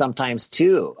hosting sometimes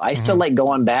too. I still like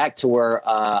going back to where.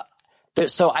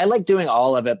 So I like doing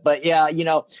all of it. But yeah, you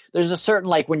know, there's a certain,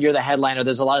 like when you're the headliner,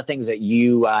 there's a lot of things that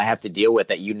you have to deal with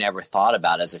that you never thought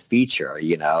about as a feature.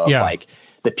 You know, like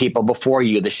the people before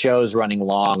you, the show's running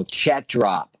long, check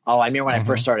drop. Oh, I remember when I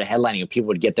first started headlining, people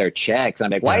would get their checks, and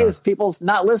I'm like, why is people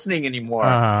not listening anymore?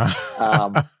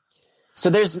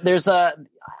 So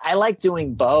I like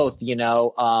doing both, you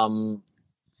know.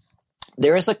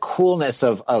 There is a coolness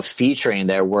of featuring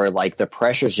there where like the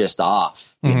pressure's just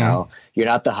off, you know, you're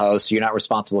not the host, you're not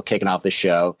responsible kicking off the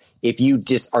show. If you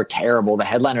just are terrible, the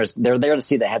headliners, they're there to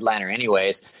see the headliner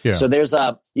anyways. Yeah. So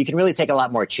you can really take a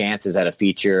lot more chances at a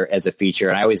feature.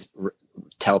 And I always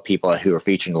tell people who are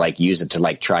featuring, like, use it to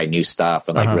like try new stuff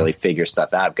and like really figure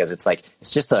stuff out, because it's like,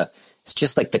 it's just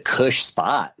like the cush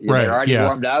spot. Right. They're already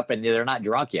warmed up and they're not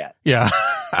drunk yet. Yeah.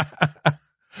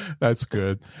 That's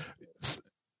good.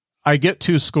 I get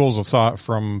two schools of thought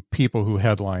from people who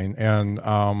headline, and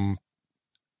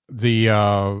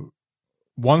the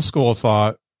one school of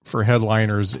thought for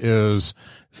headliners is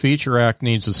feature act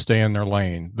needs to stay in their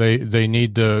lane. They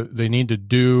need to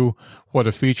do what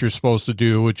a feature is supposed to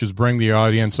do, which is bring the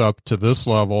audience up to this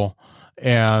level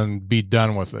and be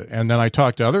done with it. And then I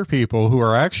talk to other people who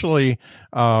are actually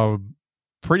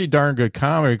pretty darn good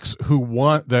comics who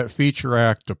want that feature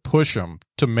act to push them,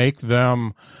 to make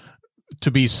them to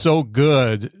be so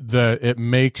good that it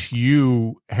makes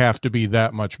you have to be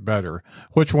that much better.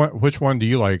 Which one do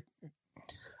you like?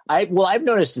 I've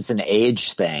noticed it's an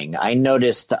age thing. I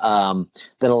noticed that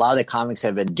a lot of the comics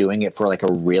have been doing it for like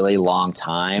a really long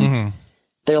time.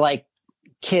 They're like,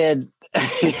 kid,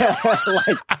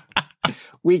 like,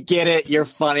 we get it, you're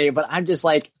funny, but I'm just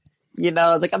like, you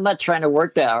know, it's like, I'm not trying to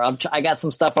work that hard. I got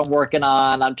some stuff I'm working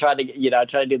on. I'm trying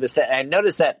to do this. And I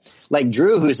noticed that, like,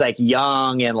 Drew, who's like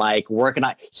young and like working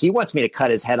on, he wants me to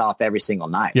cut his head off every single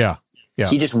night. Yeah.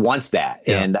 He just wants that.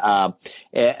 Yeah.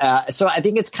 And so I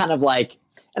think it's kind of like,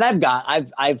 and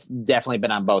I've definitely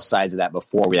been on both sides of that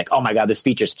before. We're like, oh my God, this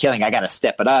feature's killing. I got to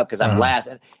step it up because I'm last.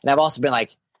 And I've also been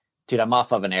like, dude, I'm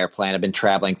off of an airplane. I've been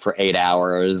traveling for 8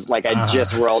 hours. Like, I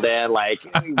just rolled in. Like,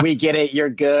 we get it. You're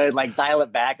good. Like, dial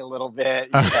it back a little bit.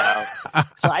 You know?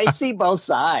 So I see both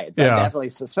sides. Yeah. I definitely,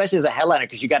 especially as a headliner,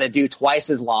 because you got to do twice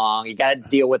as long. You got to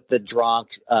deal with the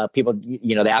drunk people,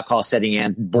 you know, the alcohol setting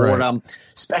in, boredom,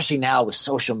 especially now with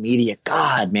social media.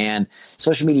 God, man,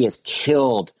 social media has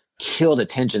killed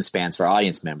attention spans for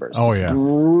audience members. It's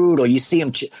brutal. You see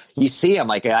them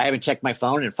like, I haven't checked my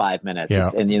phone in 5 minutes. Yeah.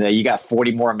 And you know, you got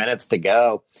 40 more minutes to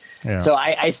go. Yeah. So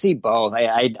I see both.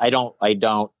 I don't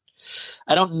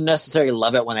necessarily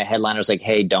love it when the headliner's like,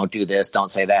 hey, don't do this,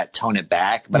 don't say that, tone it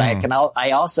back. But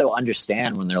I also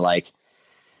understand when they're like,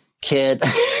 kid,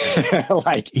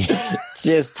 like,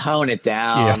 just tone it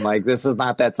down. Yeah. Like, this is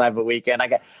not that type of weekend.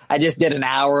 I just did an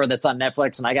hour that's on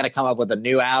Netflix, and I got to come up with a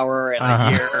new hour in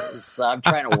a year. So I'm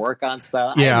trying to work on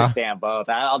stuff. Yeah. I understand both.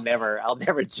 I'll never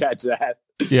judge that.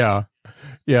 Yeah.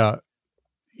 Yeah.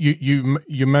 You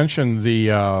mentioned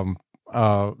the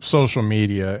social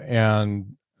media,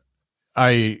 and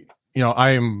I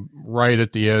am right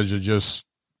at the edge of just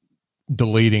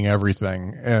deleting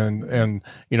everything. And,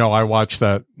 you know, I watched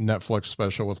that Netflix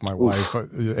special with my wife,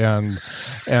 and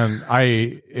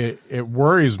it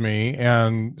worries me.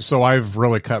 And so I've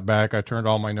really cut back. I turned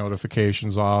all my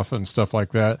notifications off and stuff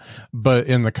like that. But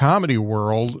in the comedy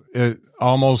world,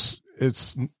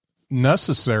 it's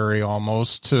necessary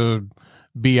almost to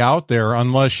be out there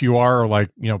unless you are like,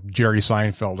 Jerry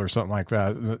Seinfeld or something like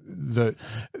that.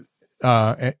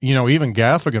 Even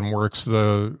Gaffigan works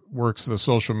the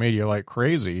social media like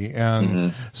crazy.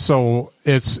 And so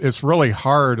it's really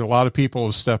hard. A lot of people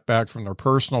have stepped back from their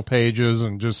personal pages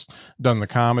and just done the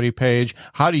comedy page.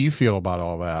 How do you feel about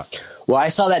all that? Well, I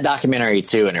saw that documentary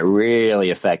too, and it really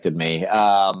affected me.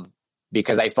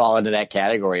 Because I fall into that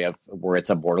category of where it's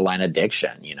a borderline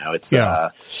addiction,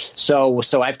 so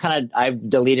I've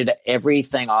deleted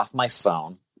everything off my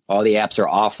phone. All the apps are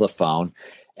off the phone.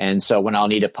 And so when I'll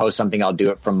need to post something, I'll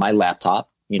do it from my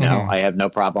laptop. I have no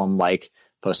problem like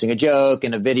posting a joke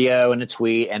and a video and a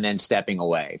tweet and then stepping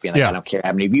away. Being like, I don't care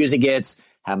how many views it gets,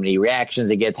 how many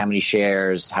reactions it gets, how many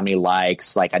shares, how many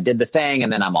likes. Like I did the thing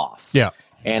and then I'm off. Yeah.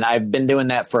 And I've been doing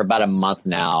that for about a month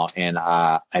now, and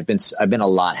I've been a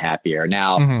lot happier.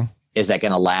 Now, is that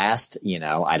going to last?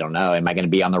 I don't know. Am I going to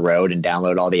be on the road and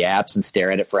download all the apps and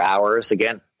stare at it for hours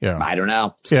again? Yeah. I don't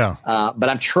know. Yeah. But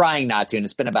I'm trying not to, and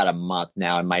it's been about a month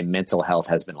now, and my mental health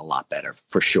has been a lot better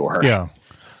for sure. Yeah.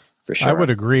 For sure. I would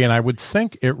agree, and I would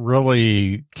think it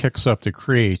really kicks up the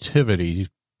creativity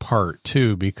part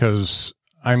too, because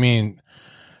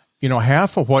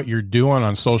half of what you're doing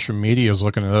on social media is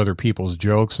looking at other people's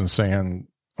jokes and saying,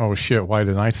 "Oh shit, why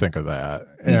didn't I think of that?"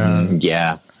 And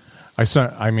I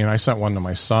sent one to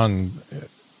my son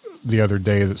the other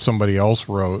day that somebody else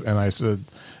wrote, and I said,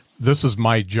 "This is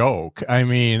my joke.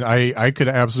 I could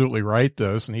absolutely write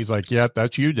this." And he's like, "Yeah,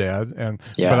 that's you, Dad."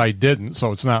 But I didn't,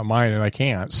 so it's not mine, and I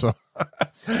can't. So,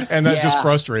 and that just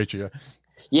frustrates you.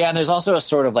 Yeah, and there's also a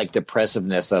sort of like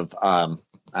depressiveness of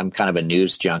I'm kind of a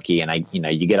news junkie, and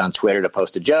you get on Twitter to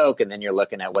post a joke, and then you're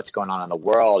looking at what's going on in the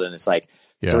world, and it's like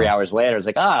 3 hours later, it's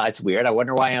like, that's weird. I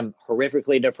wonder why I'm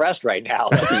horrifically depressed right now.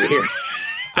 That's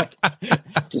weird.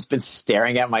 Just been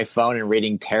staring at my phone and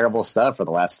reading terrible stuff for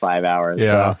the last 5 hours.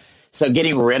 Yeah. So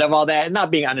getting rid of all that, and not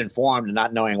being uninformed and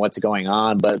not knowing what's going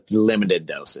on, but limited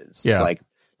doses. Yeah. Like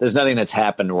there's nothing that's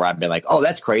happened where I've been like, oh,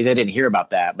 that's crazy. I didn't hear about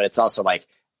that. But it's also like,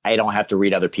 I don't have to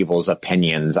read other people's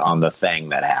opinions on the thing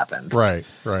that happened. Right.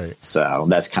 So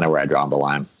that's kind of where I draw the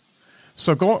line.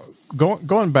 So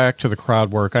going back to the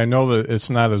crowd work, I know that it's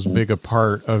not as big a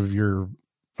part of your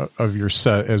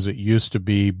set as it used to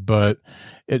be, but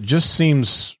it just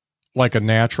seems like a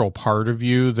natural part of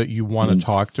you that you want to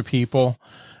talk to people.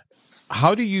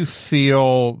 How do you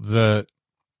feel that?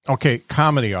 Okay,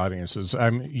 comedy audiences.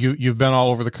 You've been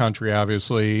all over the country,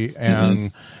 obviously,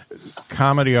 and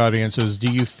comedy audiences.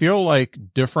 Do you feel like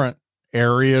different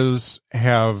areas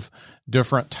have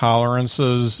different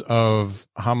tolerances of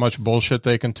how much bullshit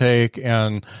they can take,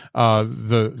 and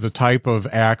the type of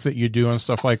act that you do and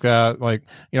stuff like that? Like,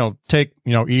 take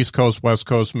East Coast, West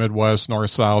Coast, Midwest, North,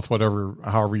 South, whatever,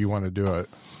 however you want to do it.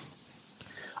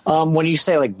 When you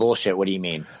say like bullshit, what do you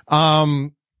mean?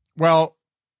 Well.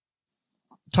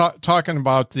 Talking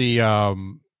about the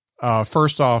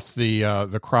first off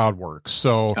the crowd work.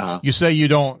 So you say you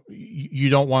don't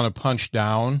want to punch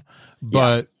down,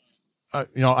 but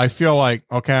I feel like,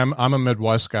 okay, I'm a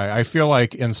Midwest guy. I feel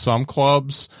like in some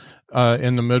clubs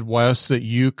in the Midwest that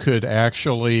you could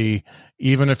actually,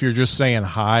 even if you're just saying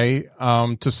hi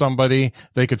to somebody,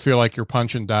 they could feel like you're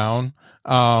punching down,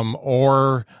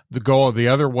 or go the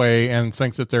other way and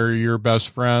think that they're your best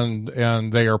friend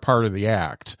and they are part of the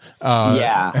act.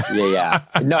 Yeah.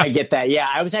 No, I get that. Yeah,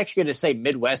 I was actually going to say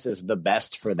Midwest is the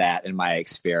best for that in my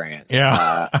experience.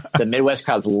 Yeah. The Midwest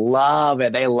crowds love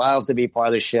it. They love to be part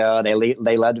of the show. They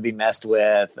love to be messed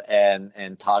with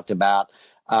and talked about.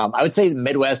 I would say the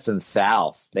Midwest and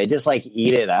South, they just like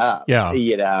eat it up. Yeah.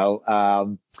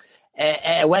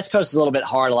 And West Coast is a little bit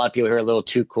hard. A lot of people here are a little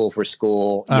too cool for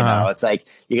school. You know, it's like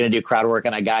you're going to do crowd work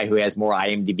on a guy who has more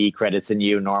IMDb credits than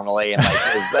you normally. And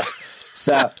like,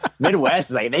 so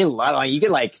Midwest is like, they love, like, you get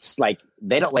like,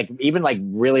 they don't like, even like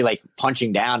really like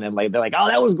punching down and like, they're like, oh,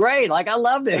 that was great. Like, I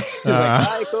loved it. Like, all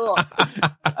right,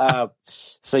 cool.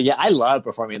 So yeah, I love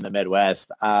performing in the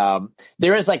Midwest.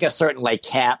 There is like a certain like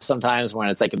cap sometimes when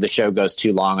it's like if the show goes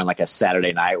too long on like a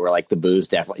Saturday night where like the booze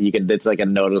definitely it's like a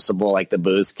noticeable like the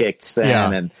booze kicks in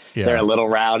and they're a little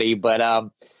rowdy. But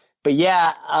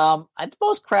yeah, at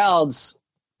most crowds,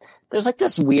 there's like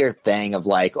this weird thing of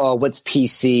like, oh, what's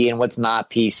PC and what's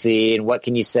not PC and what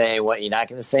can you say and what you're not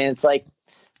going to say. And it's like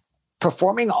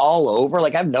performing all over.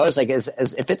 Like I've noticed, like as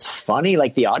if it's funny,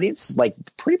 like the audience like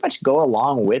pretty much go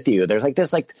along with you. There's like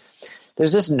this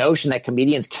there's this notion that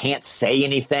comedians can't say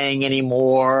anything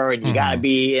anymore, and you gotta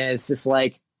be. And it's just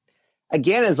like,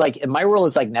 again, is like my rule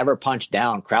is like never punch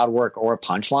down, crowd work or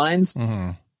punchlines.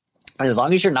 And as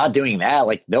long as you're not doing that,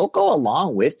 like they'll go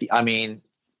along with you. I mean,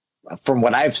 from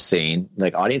what I've seen,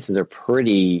 like audiences are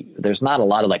there's not a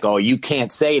lot of like, oh, you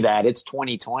can't say that, it's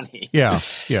 2020. Yeah.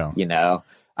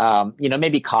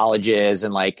 Maybe colleges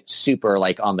and like super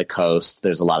like on the coast,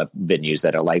 there's a lot of venues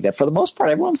that are like that. For the most part,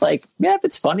 everyone's like, yeah, if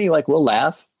it's funny, like we'll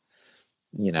laugh.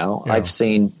 I've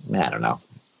seen, I don't know.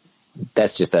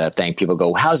 That's just a thing. People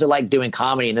go, how's it like doing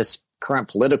comedy in this current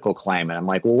political climate? I'm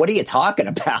like, well, what are you talking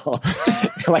about?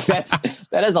 Like that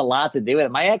has a lot to do with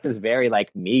it. My act is very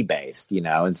like me based,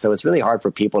 and so it's really hard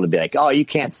for people to be like, oh, you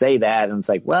can't say that. And it's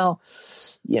like, well,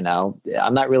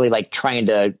 I'm not really like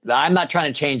I'm not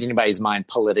trying to change anybody's mind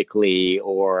politically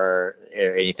or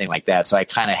anything like that. So I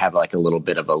kind of have like a little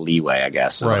bit of a leeway, I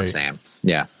guess. Is what I'm saying.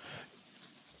 Yeah.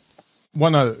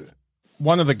 One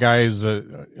of the guys,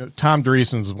 Tom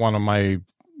Dreesen's one of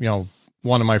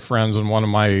my friends and one of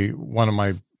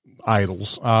my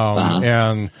idols.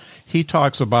 And he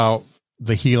talks about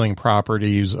the healing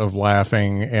properties of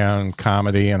laughing and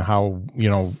comedy and how,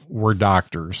 we're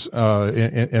doctors,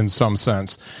 in some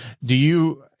sense.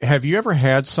 Have you ever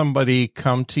had somebody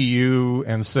come to you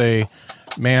and say,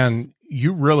 man,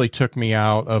 you really took me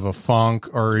out of a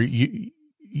funk, or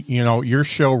your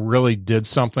show really did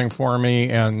something for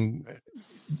me, and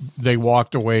they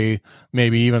walked away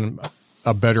maybe even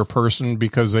a better person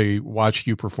because they watched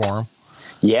you perform?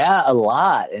 Yeah, a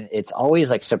lot. And it's always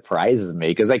like surprises me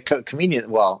because like comedians,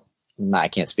 I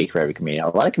can't speak for every comedian.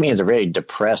 A lot of comedians are very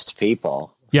depressed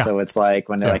people. Yeah. So it's like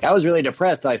when they're like, I was really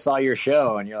depressed, I saw your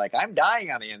show, and you're like, I'm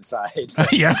dying on the inside.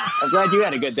 Yeah. I'm glad you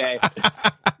had a good day.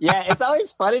 Yeah. It's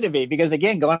always funny to me because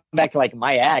again, going back to like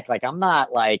my act, like I'm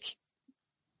not like,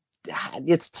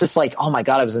 it's just like, oh my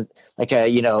God, I was like,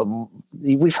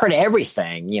 we've heard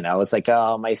everything, it's like,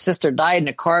 oh, my sister died in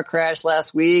a car crash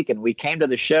last week and we came to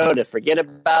the show to forget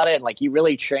about it. And like, you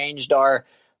really changed our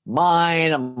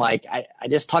mind. I'm like, I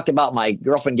just talked about my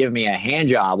girlfriend giving me a hand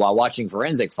job while watching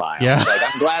Forensic Files. Yeah. Like,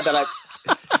 I'm glad that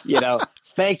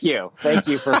thank you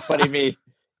for putting me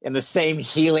in the same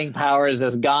healing powers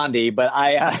as Gandhi. But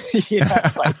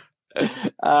it's like,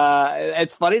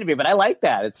 it's funny to me, but I like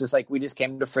that. It's just like we just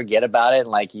came to forget about it, and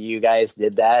like you guys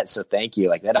did that, so thank you.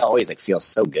 Like that always like feels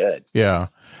so good. Yeah,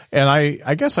 and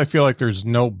I guess I feel like there's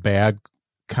no bad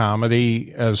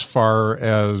comedy as far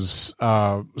as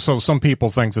so some people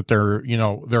think that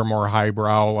they're more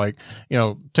highbrow, like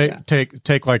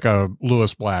take like a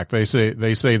Lewis Black. They say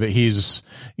that he's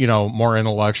more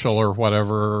intellectual or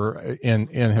whatever in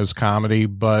his comedy,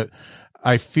 but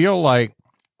I feel like,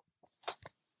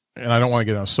 and I don't want to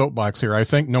get on a soapbox here, I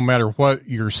think no matter what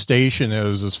your station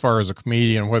is, as far as a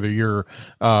comedian, whether you're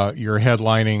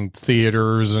headlining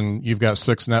theaters and you've got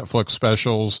 6 Netflix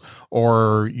specials,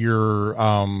 or you're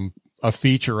a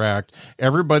feature act,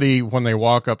 everybody, when they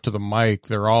walk up to the mic,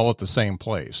 they're all at the same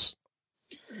place.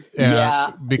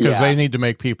 Because they need to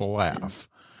make people laugh.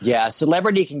 Yeah,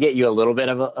 celebrity can get you a little bit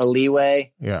of a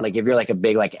leeway. Yeah. Like if you're like a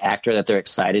big like actor that they're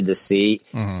excited to see,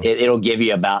 it'll give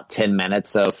you about 10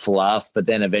 minutes of fluff, but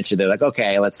then eventually they're like,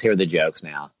 okay, let's hear the jokes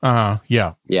now.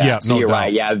 Yeah. So you're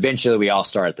right. Yeah, eventually we all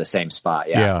start at the same spot.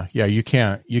 Yeah. You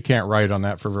can't write on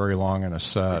that for very long in a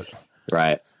set.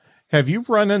 Right. Have you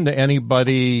run into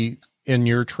anybody in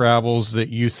your travels that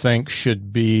you think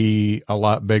should be a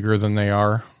lot bigger than they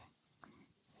are?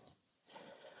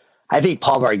 I think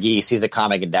Paul Varghese, he's a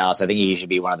comic in Dallas. I think he should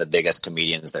be one of the biggest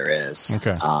comedians there is.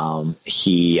 Okay. I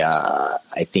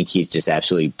think he's just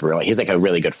absolutely brilliant. He's like a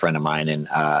really good friend of mine, and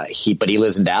but he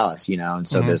lives in Dallas, and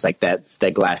so there's like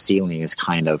that glass ceiling is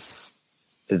kind of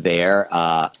there.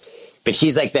 But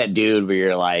he's like that dude where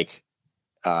you're like,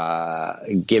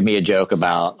 give me a joke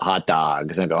about hot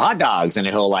dogs, and I go hot dogs, and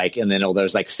he'll like, and then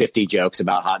there's like 50 jokes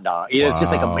about hot dogs. It's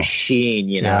just like a machine,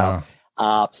 Yeah.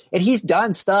 And he's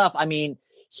done stuff. I mean,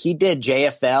 he did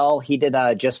JFL. He did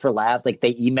Just for Laughs. Like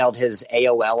they emailed his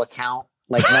AOL account.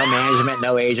 Like no management,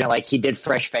 no agent. Like he did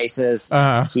Fresh Faces.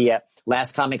 He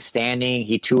Last Comic Standing.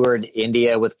 He toured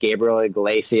India with Gabriel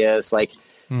Iglesias. Like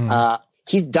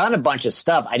he's done a bunch of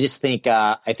stuff. I just think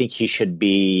I think he should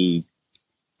be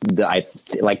like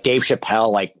Dave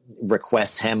Chappelle. Like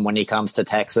requests him when he comes to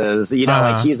Texas.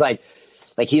 Like he's like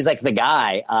the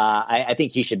guy. I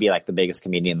think he should be like the biggest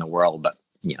comedian in the world. But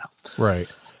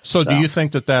right. So do you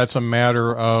think that that's a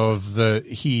matter of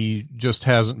he just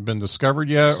hasn't been discovered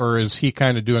yet, or is he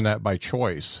kind of doing that by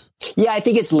choice? Yeah, I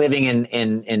think it's living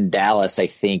in Dallas. I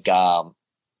think, but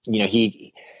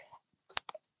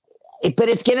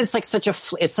it's like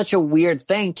such a weird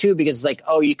thing too, because it's like,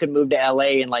 oh, you could move to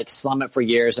LA and like slum it for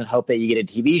years and hope that you get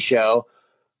a TV show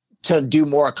to do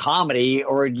more comedy,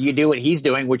 or you do what he's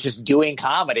doing, which is doing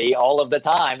comedy all of the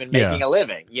time and making a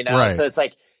living, Right. So it's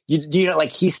like, you know,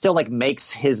 like he still like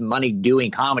makes his money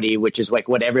doing comedy, which is like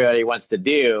what everybody wants to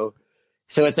do.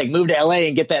 So it's like move to LA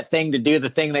and get that thing to do the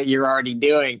thing that you're already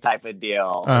doing type of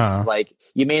deal. It's like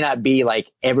you may not be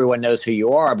like everyone knows who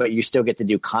you are, but you still get to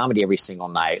do comedy every single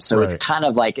night. So it's kind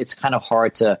of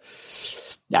hard to,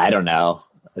 I don't know.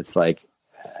 It's like,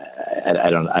 I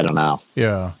don't know.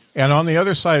 Yeah. And on the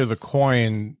other side of the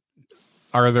coin,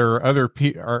 are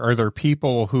there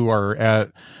people who are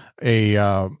at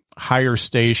a higher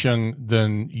station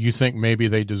than you think maybe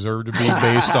they deserve to be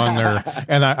based on their,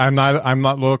 and I'm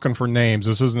not looking for names.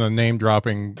 This isn't a name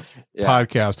dropping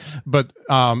podcast, but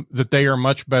that they are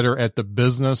much better at the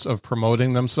business of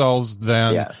promoting themselves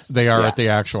than they are at the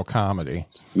actual comedy.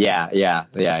 Yeah.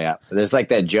 There's like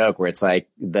that joke where it's like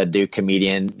the dude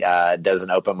comedian does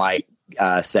an open mic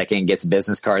second, gets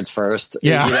business cards first.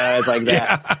 Yeah. You know, it's like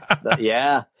that.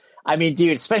 Yeah. I mean,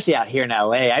 dude, especially out here in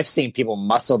LA, I've seen people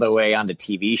muscle their way onto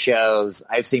TV shows.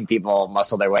 I've seen people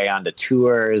muscle their way onto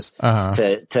tours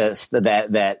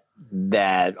that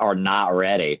are not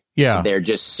ready. Yeah. They're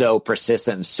just so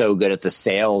persistent and so good at the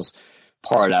sales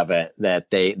part of it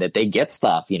that they get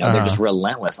stuff, you know, they're just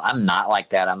relentless. I'm not like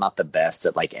that. I'm not the best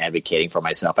at like advocating for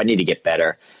myself. I need to get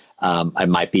better. I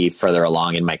might be further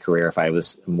along in my career if I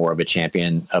was more of a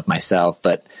champion of myself,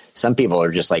 but some people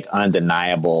are just like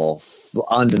undeniably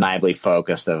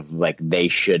focused of like they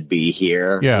should be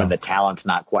here when the talent's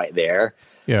not quite there.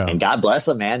 Yeah. And God bless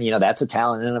them, man. You know, that's a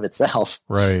talent in and of itself.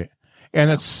 Right. And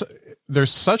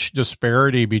there's such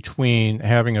disparity between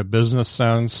having a business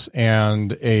sense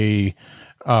and a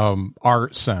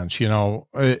art sense, you know,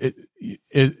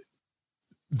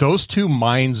 those two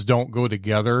minds don't go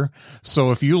together.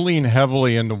 So if you lean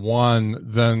heavily into one,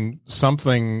 then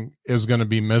something is going to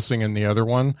be missing in the other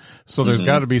one. So there's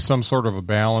got to be some sort of a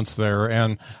balance there.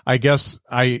 And I guess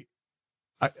I've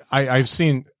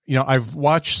seen, you know, I've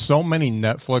watched so many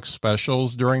Netflix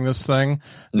specials during this thing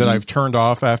that I've turned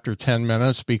off after 10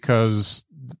 minutes because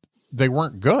they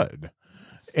weren't good.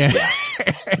 And,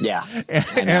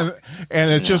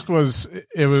 and it just was,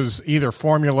 it was either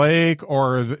formulaic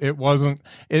or it wasn't,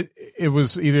 it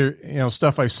was either, you know,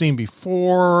 stuff I've seen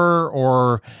before,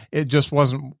 or it just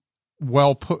wasn't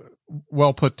well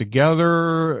put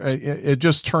together. It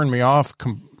just turned me off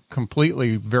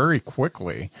completely very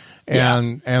quickly.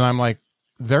 And I'm like,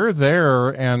 they're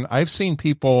there. And I've seen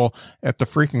people at the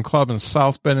freaking club in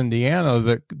South Bend, Indiana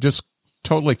that just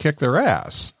totally kick their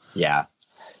ass. Yeah.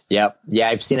 Yep. Yeah,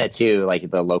 I've seen it too.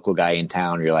 Like the local guy in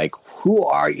town, you're like, who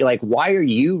are you? Like, why are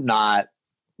you not,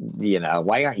 you know,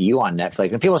 why aren't you on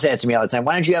Netflix? And people say it to me all the time.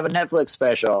 Why don't you have a Netflix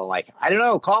special? I'm like, I don't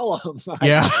know. Call them.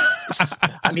 Yeah.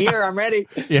 I'm here. I'm ready.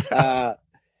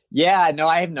 Yeah. No,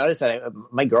 I have noticed that.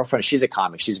 My girlfriend, she's a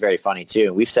comic. She's very funny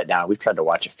too. We've sat down. We've tried to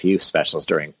watch a few specials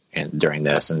during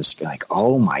this and just be like,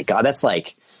 oh my God, that's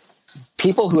like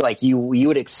people who like you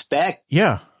would expect.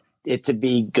 Yeah. It to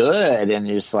be good, and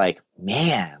you're just like,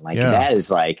 man, like that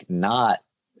is like not,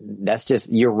 that's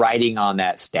just, you're writing on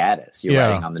that status, you're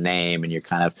writing on the name, and you're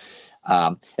kind of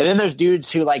and then there's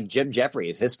dudes who like Jim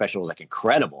Jeffries, his special was like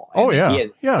incredible. And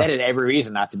that had every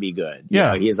reason not to be good. You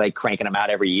know, he's like cranking them out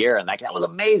every year, and like that was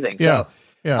amazing. So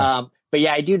but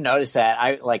yeah, I do notice that.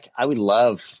 I would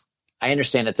love, I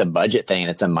understand it's a budget thing and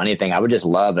it's a money thing. I would just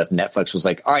love if Netflix was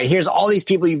like, all right, here's all these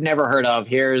people you've never heard of.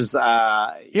 Here's, you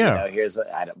know, here's,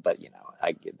 but you know,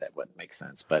 I get that wouldn't make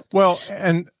sense, but. Well,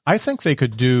 and I think they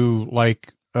could do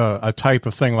like a type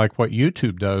of thing like what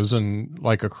YouTube does, and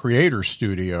like a creator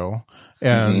studio,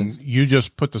 and you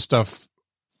just put the stuff,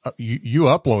 you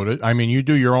upload it. I mean, you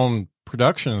do your own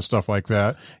production and stuff like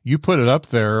that. You put it up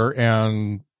there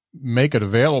and make it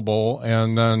available,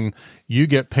 and then you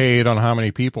get paid on how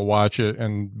many people watch it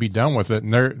and be done with it.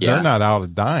 And they're not out a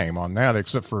dime on that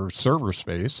except for server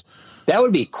space. That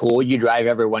would be cool. You drive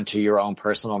everyone to your own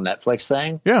personal Netflix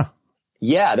thing.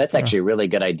 Yeah, that's actually a really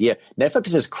good idea.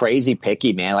 Netflix is crazy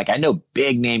picky, man. Like I know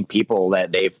big name people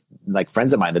that they've, like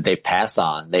friends of mine that they've passed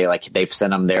on. They've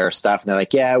sent them their stuff and they're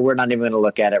like, yeah, we're not even going to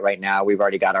look at it right now. We've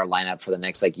already got our lineup for the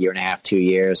next like year and a half, 2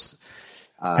 years.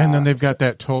 And then they've got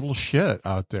that total shit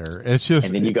out there. It's just,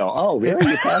 and then you go, oh,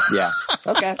 really? You passed? Yeah.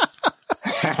 Okay.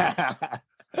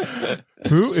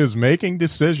 Who is making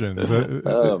decisions?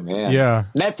 Oh man. Yeah.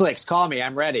 Netflix, call me.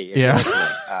 I'm ready. Yeah.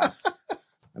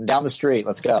 I'm down the street.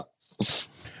 Let's go.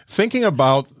 Thinking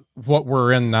about what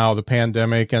we're in now, the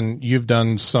pandemic, and you've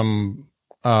done some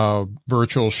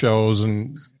virtual shows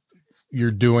and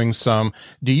you're doing some,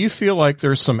 do you feel like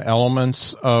there's some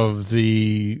elements of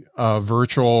the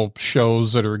virtual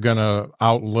shows that are going to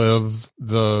outlive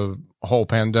the whole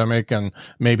pandemic, and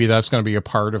maybe that's going to be a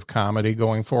part of comedy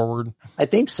going forward? I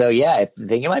think so. Yeah. I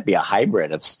think it might be a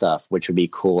hybrid of stuff, which would be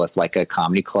cool if like a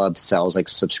comedy club sells like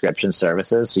subscription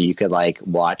services. So you could like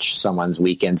watch someone's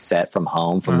weekend set from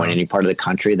home from any part of the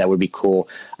country. That would be cool.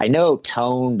 I know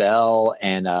Tone Bell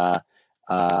and,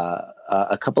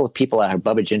 a couple of people out of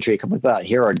Bubba Gentry, a couple of people out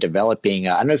here are developing.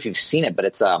 I don't know if you've seen it, but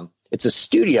it's a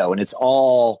studio and it's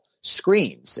all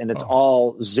screens and it's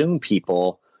all Zoom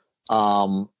people,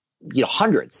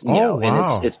 hundreds, wow.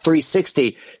 and it's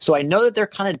 360. So I know that they're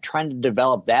kind of trying to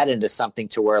develop that into something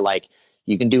to where like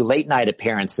you can do late night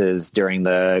appearances during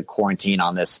the quarantine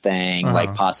on this thing,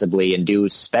 like possibly, and do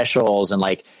specials. And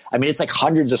like, I mean, it's like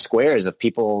hundreds of squares of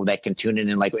people that can tune in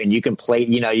and like, and you can play,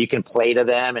 you can play to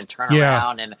them and turn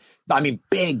around. And I mean,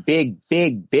 big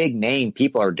name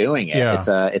people are doing it.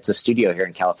 Yeah. It's a studio here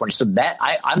in California. So that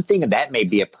I'm thinking that may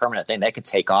be a permanent thing that could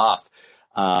take off.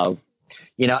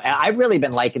 I've really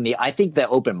been liking I think the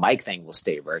open mic thing will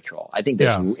stay virtual. I think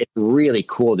it's really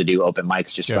cool to do open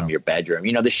mics just from your bedroom.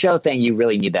 The show thing, you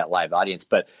really need that live audience,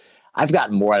 but I've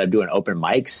gotten more out of doing open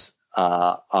mics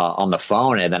on the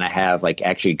phone than I have like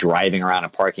actually driving around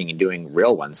and parking and doing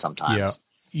real ones sometimes. Yeah.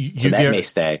 That may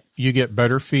stay. You get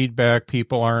better feedback.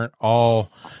 People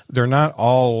they're not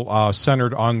all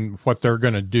centered on what they're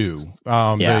going to do.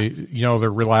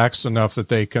 They're relaxed enough that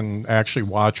they can actually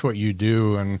watch what you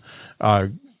do and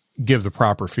give the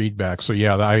proper feedback. So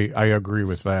yeah, I agree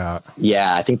with that.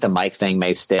 Yeah. I think the mic thing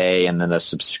may stay, and then the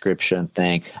subscription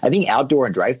thing. I think outdoor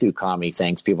and drive-through comedy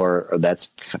things, people are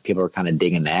kind of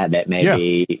digging that. That may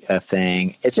be a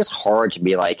thing. It's just hard to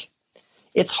be like,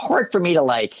 it's hard for me to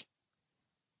like,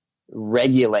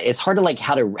 regulate. It's hard to like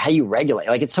how you regulate.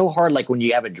 Like it's so hard. Like when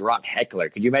you have a drunk heckler,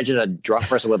 could you imagine a drunk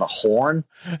person with a horn?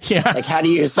 Yeah. Like how do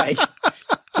you just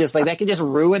that can just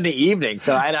ruin the evening.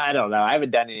 So I don't know. I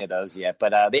haven't done any of those yet,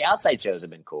 but the outside shows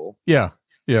have been cool. Yeah.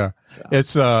 Yeah.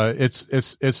 So.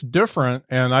 It's different.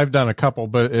 And I've done a couple,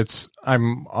 but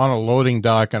I'm on a loading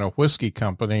dock in a whiskey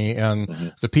company,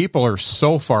 and the people are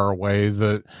so far away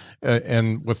that,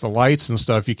 and with the lights and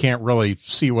stuff, you can't really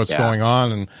see what's going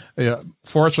on. And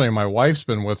fortunately, my wife's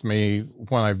been with me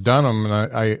when I've done them, and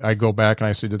I go back and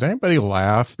I say, did anybody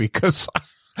laugh? Because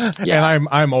and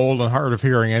I'm old and hard of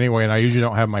hearing anyway, and I usually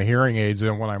don't have my hearing aids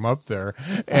in when I'm up there.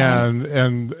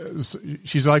 And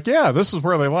she's like, yeah, this is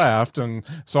where they laughed. And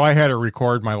so I had to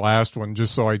record my last one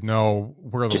just so I'd know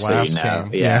where the laughs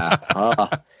came. Yeah.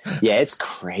 It's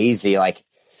crazy. Like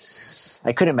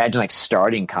I couldn't imagine like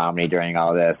starting comedy during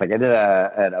all this. Like I did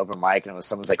an open mic, and it was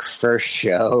someone's like first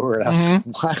show, and I was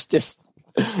like, what?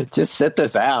 Just sit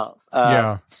this out.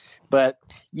 But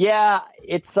yeah,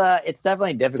 it's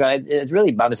definitely difficult. It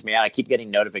really bums me out. I keep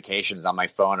getting notifications on my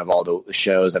phone of all the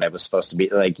shows that I was supposed to be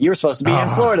like, you're supposed to be in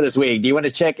Florida this week. Do you want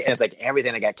to check? And it's like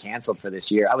everything that got canceled for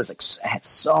this year. I was like, I had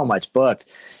so much booked.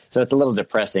 So it's a little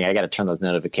depressing. I got to turn those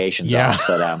notifications off.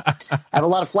 But I have a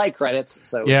lot of flight credits.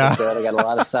 So it's good. I got a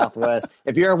lot of Southwest.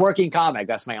 If you're a working comic,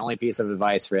 that's my only piece of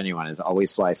advice for anyone is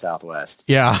always fly Southwest.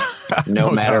 Yeah.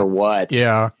 no matter what.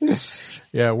 Yeah.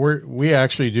 Yeah. We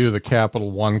actually do the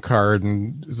Capital One card,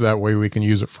 and that way we can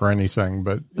use it for anything.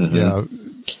 But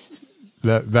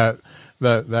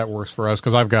that works for us.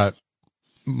 'Cause I've got,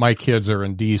 my kids are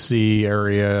in DC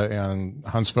area and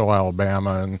Huntsville,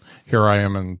 Alabama, and here I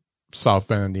am in South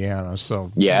Bend, Indiana.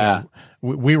 So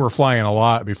we were flying a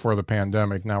lot before the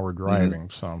pandemic. Now we're driving.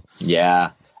 So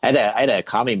I had a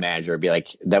comedy manager be like,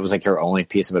 that was like her only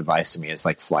piece of advice to me is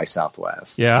like fly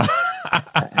Southwest. Yeah.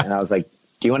 And I was like,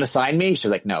 do you want to sign me?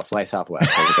 She's like, no, fly Southwest.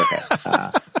 I was like,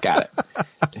 okay, got it.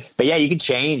 But yeah, you can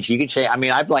change. I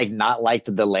mean, I've like not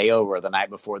liked the layover the night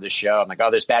before the show. I'm like,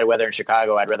 there's bad weather in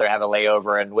Chicago. I'd rather have a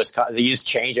layover in Wisconsin. You just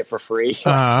change it for free.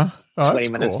 20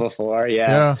 minutes before.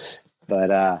 Yeah.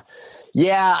 But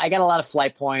I got a lot of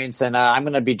flight points, and I'm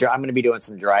gonna be doing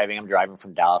some driving. I'm driving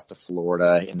from Dallas to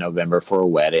Florida in November for a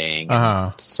wedding.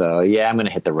 So I'm gonna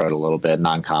hit the road a little bit,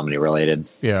 non-comedy related.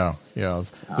 Yeah.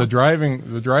 The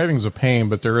driving's a pain,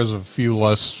 but there is a few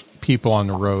less people on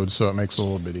the road, so it makes it a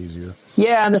little bit easier.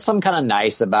 Yeah, and there's something kind of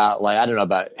nice about, like, I don't know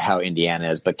about how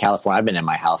Indiana is, but California, I've been in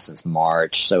my house since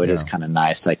March, so it is kind of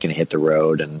nice. I can hit the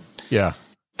road and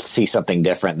see something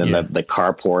different than the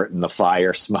carport and the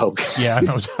fire smoke. Yeah,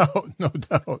 no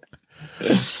doubt.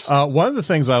 One of the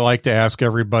things I like to ask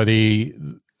everybody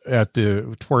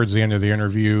towards the end of the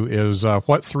interview is,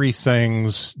 what 3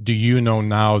 things do you know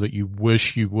now that you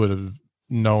wish you would have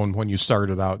known when you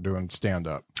started out doing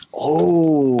stand-up?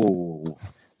 Oh,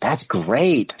 that's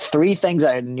great. 3 things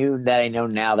I know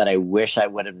now that I wish I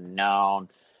would have known.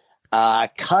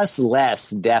 Cuss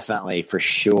less, definitely, for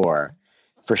sure.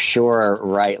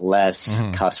 Write less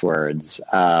cuss words.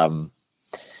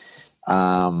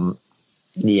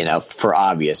 you know, for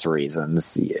obvious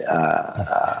reasons.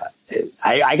 I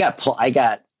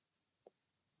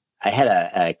had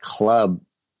a club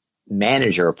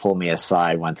manager pull me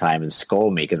aside one time and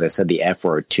scold me because I said the F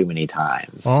word too many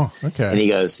times. Oh, okay. And he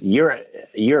goes, "You're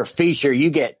a feature. You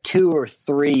get 2 or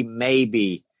 3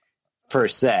 maybe per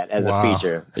set as a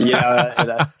feature." You know,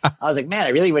 and I was like, man,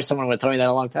 I really wish someone would have told me that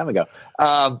a long time ago.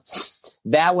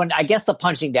 That one, I guess, the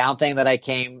punching down thing that I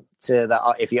came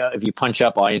to, if you punch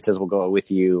up, audiences will go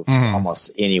with you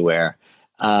almost anywhere.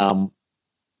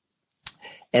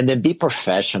 And then be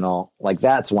professional. Like,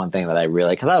 that's one thing that I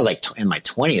really, because I was like in my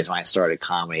 20s when I started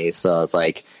comedy. So it's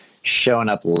like showing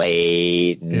up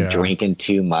late and drinking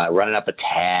too much, running up a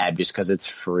tab just because it's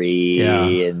free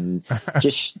and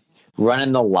just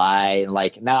running the light.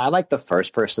 Like, now I like the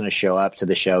first person to show up to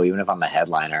the show, even if I'm the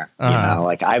headliner. You know,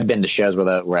 like I've been to shows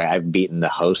where I've beaten the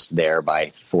host there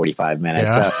by 45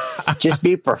 minutes. So just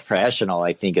be professional,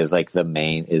 I think, is like the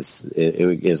main is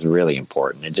really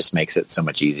important. It just makes it so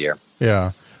much easier.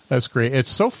 Yeah, that's great. It's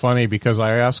so funny because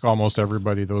I ask almost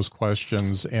everybody those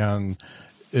questions, and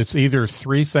it's either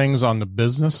 3 things on the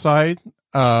business side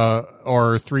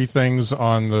or 3 things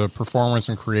on the performance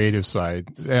and creative side.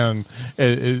 And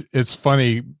it's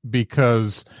funny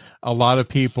because a lot of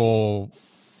people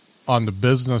on the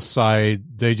business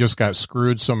side, they just got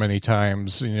screwed so many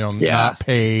times, you know, not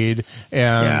paid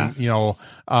and, you know,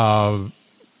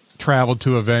 traveled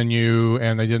to a venue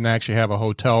and they didn't actually have a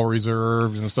hotel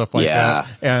reserved and stuff like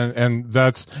that. And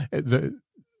that's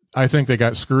I think they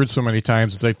got screwed so many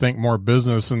times that they think more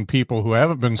business, and people who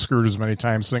haven't been screwed as many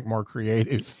times think more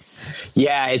creative.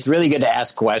 Yeah, it's really good to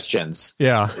ask questions.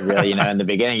 Yeah. Really, you know, in the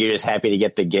beginning, you're just happy to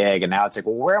get the gig. And now it's like,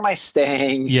 well, where am I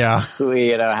staying? Yeah.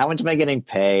 You know, how much am I getting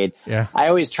paid? Yeah. I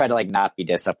always try to, like, not be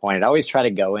disappointed. I always try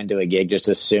to go into a gig just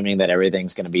assuming that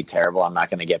everything's going to be terrible. I'm not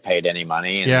going to get paid any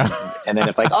money. And, and then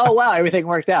it's like, oh, wow, everything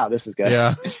worked out. This is good.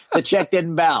 Yeah. The check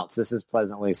didn't bounce. This is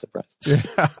pleasantly surprised.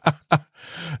 Yeah.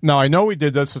 Now, I know we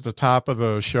did this at the top of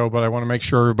the show, but I want to make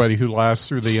sure everybody who lasts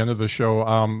through the end of the show,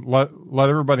 let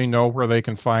everybody know where they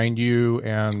can find you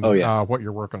and what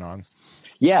you're working on.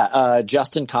 Yeah,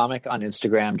 Justin Comic on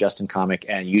Instagram, Justin Comic,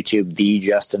 and YouTube, The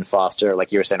Justin Foster.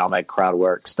 Like you were saying, all my crowd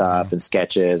work stuff and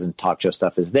sketches and talk show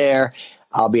stuff is there.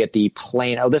 I'll be at the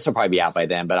Plano. This will probably be out by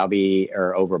then, but I'll be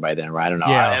over by then, right? I don't know.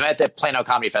 Yeah. I'm at the Plano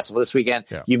Comedy Festival this weekend.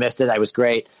 Yeah. You missed it. I was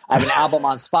great. I have an album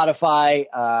on Spotify.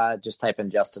 Just type in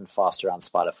Justin Foster on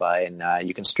Spotify, and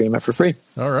you can stream it for free.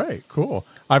 All right, cool.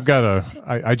 I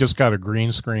just got a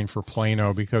green screen for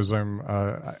Plano because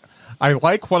I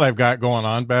like what I've got going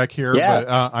on back here, but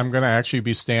I'm going to actually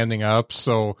be standing up.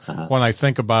 So when I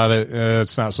think about it,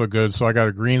 it's not so good. So I got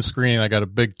a green screen. I got a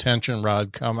big tension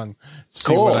rod coming.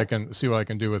 See what I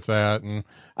can do with that. And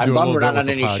I'm bummed we're not on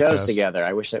any shows together.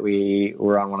 I wish that we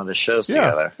were on one of the shows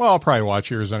together. Well, I'll probably watch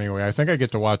yours anyway. I think I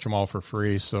get to watch them all for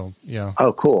free. So yeah.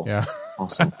 Oh, cool. Yeah.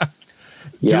 Awesome.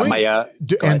 Yeah.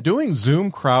 Doing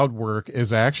Zoom crowd work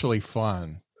is actually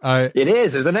fun. It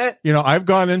is, isn't it? You know, I've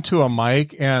gone into a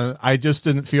mic and I just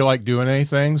didn't feel like doing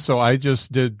anything. So I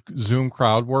just did Zoom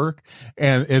crowd work.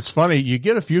 And it's funny. You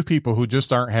get a few people who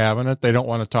just aren't having it. They don't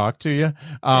want to talk to you.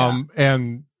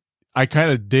 And I kind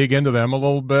of dig into them a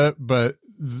little bit, but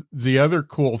the other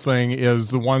cool thing is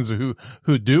the ones who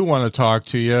do want to talk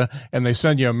to you, and they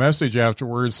send you a message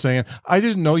afterwards saying, I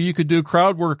didn't know you could do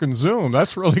crowd work in Zoom.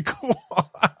 That's really cool.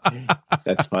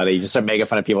 That's funny. You just start making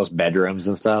fun of people's bedrooms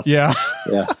and stuff. Yeah.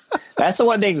 Yeah. That's the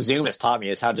one thing Zoom has taught me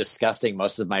is how disgusting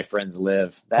most of my friends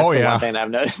live. That's the one thing that I've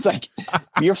noticed. Like,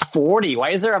 you're 40. Why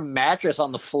is there a mattress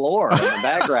on the floor in the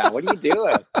background? What are you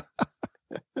doing?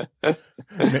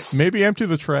 Maybe empty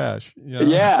the trash. You know?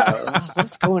 Yeah.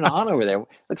 What's going on over there?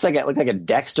 Looks like a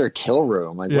Dexter kill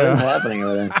room. Like, what is happening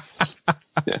over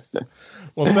there?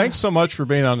 Well, thanks so much for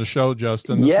being on the show,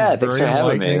 Justin. This thanks for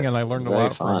having me. And I learned a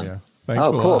lot from you.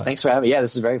 Thanks cool. lot. Thanks for having me. Yeah,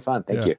 this is very fun. Thank you.